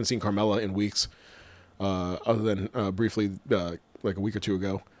Banks. We haven't seen Carmella in weeks, other than briefly like a week or two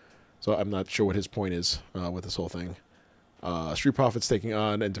ago. So I'm not sure what his point is with this whole thing. Street Profits taking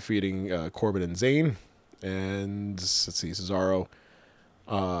on and defeating Corbin and Zayn. And let's see, Cesaro.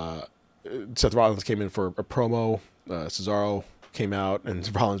 Seth Rollins came in for a promo. Cesaro came out,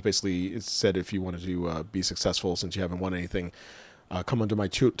 and Rollins basically said, if you wanted to be successful since you haven't won anything, come under my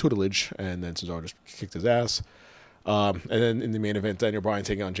tutelage. And then Cesaro just kicked his ass. And then in the main event, Daniel Bryan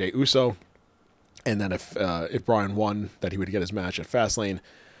taking on Jey Uso. And then if Bryan won, that he would get his match at Fastlane.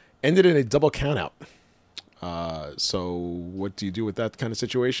 Ended in a double countout. So what do you do with that kind of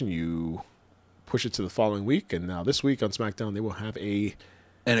situation? You push it to the following week, and now this week on SmackDown they will have an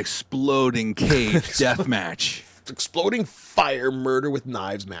exploding cage death match, exploding fire murder with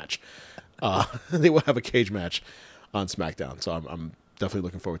knives match. They will have a cage match on SmackDown, so I'm definitely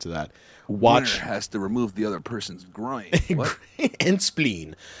looking forward to that. Winner has to remove the other person's groin and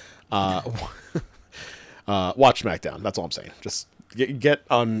spleen. Watch SmackDown. That's all I'm saying. Just get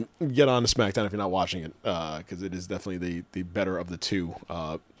on to SmackDown if you're not watching it, because it is definitely the better of the two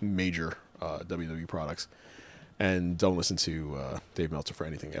major WWE products. And don't listen to Dave Meltzer for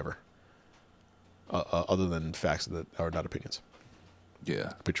anything ever, other than facts that are not opinions.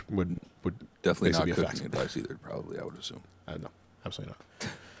 Yeah, which would definitely not be cooking advice either. Probably, I would assume. No, absolutely not.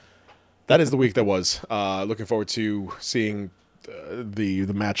 That is the week that was. Looking forward to seeing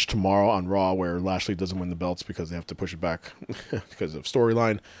the match tomorrow on Raw, where Lashley doesn't win the belts because they have to push it back because of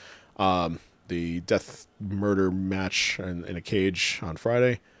storyline. The death murder match in a cage on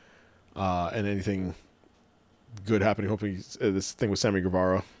Friday. And anything good happening. Hopefully, this thing with Sammy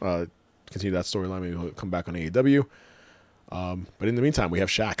Guevara continue that storyline. Maybe he'll come back on AEW. But in the meantime, we have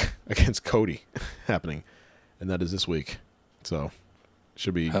Shaq against Cody happening, and that is this week. So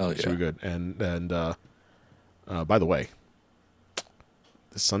should be good. And by the way,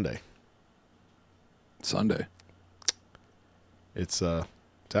 this Sunday, it's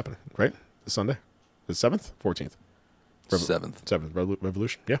happening, right? This Sunday, the 7th, 14th, 7th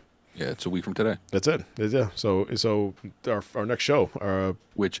Revolution. Yeah, it's a week from today. That's it. Yeah. So our next show,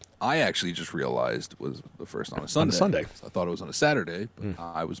 which I actually just realized was the first on a Sunday. On a Sunday. I thought it was on a Saturday, but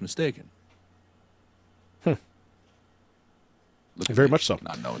I was mistaken. Very much so.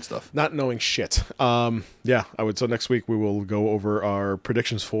 Not knowing stuff. Not knowing shit. Yeah, I would. So next week we will go over our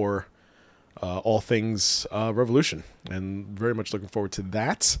predictions for all things Revolution, and very much looking forward to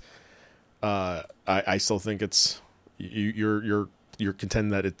that. I still think it's you're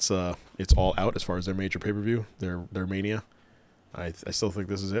contend that it's all out as far as their major pay-per-view, their Mania. I still think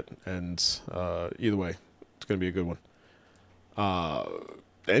this is it, and either way, it's going to be a good one.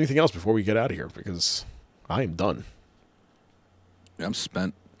 Anything else before we get out of here? Because I am done. I'm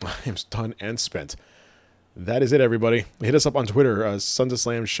spent. I am done and spent. That is it, everybody. Hit us up on Twitter, Sons of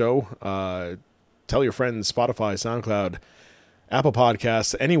Slam Show. Tell your friends, Spotify, SoundCloud, Apple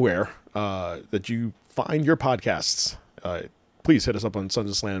Podcasts, anywhere that you find your podcasts. Please hit us up on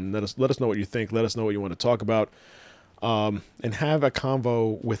Sons of Slam. Let us know what you think. Let us know what you want to talk about. and have a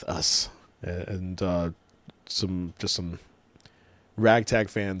convo with us and some ragtag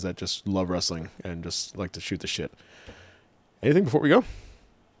fans that just love wrestling and just like to shoot the shit. Anything before we go?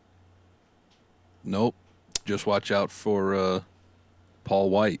 Nope. Just watch out for Paul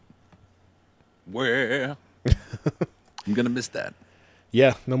White. Where? I'm gonna miss that.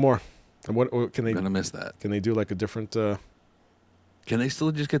 Yeah, no more. And what can they? I'm gonna miss that. Can they do like a different? Can they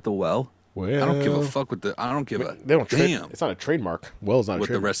still just get the well? Well, I don't give a fuck with the. I don't give a. They don't. Damn. It's not a trademark. Well's not a what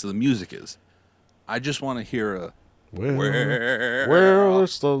trademark. the rest of the music is. I just want to hear a. Well,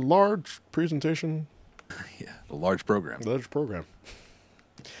 it's the large presentation. Yeah, the large program. Large program.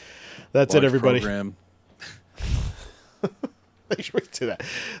 That's Large it, everybody. Program. They should do that.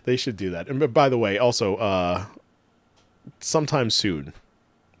 They should do that. And by the way, also, sometime soon,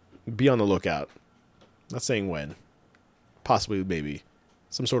 be on the lookout. Not saying when. Possibly, maybe,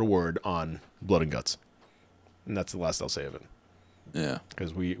 some sort of word on Blood and Guts. And that's the last I'll say of it. Yeah.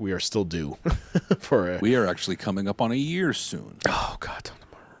 Because we are still due for We are actually coming up on a year soon. Oh, God.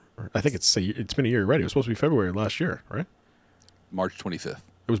 I think it's been a year already. It was supposed to be February of last year, right? March 25th.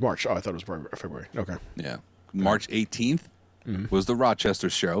 It was March. Oh, I thought it was February. Okay. Yeah. March 18th was the Rochester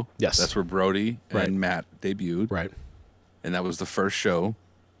show. Yes. That's where Brody Right. and Matt debuted. Right. And that was the first show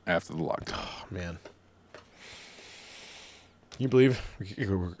after the lockdown. Oh, man. Can you believe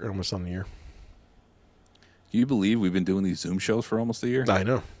we're almost on the year? Can you believe we've been doing these Zoom shows for almost a year? I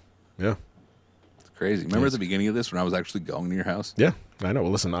know. Yeah. It's crazy. Remember at the beginning of this when I was actually going to your house? Yeah, I know.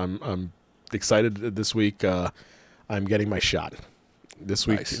 Well, listen, I'm excited this week. I'm getting my shot. This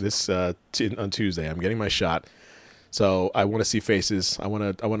week, Nice. On Tuesday, I'm getting my shot. So I want to see faces. I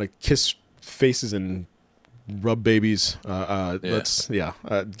want to kiss faces and rub babies. Let's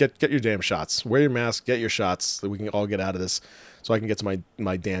get your damn shots. Wear your mask. Get your shots. So we can all get out of this. So I can get to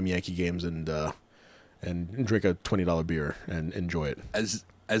my damn Yankee games and drink a $20 beer and enjoy it. As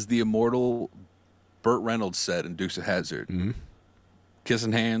the immortal Burt Reynolds said in Dukes of Hazzard,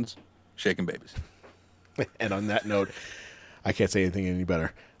 kissing hands, shaking babies. And on that note, I can't say anything any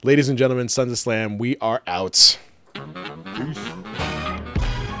better. Ladies and gentlemen, Sons of Slam, we are out.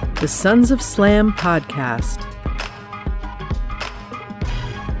 The Sons of Slam podcast.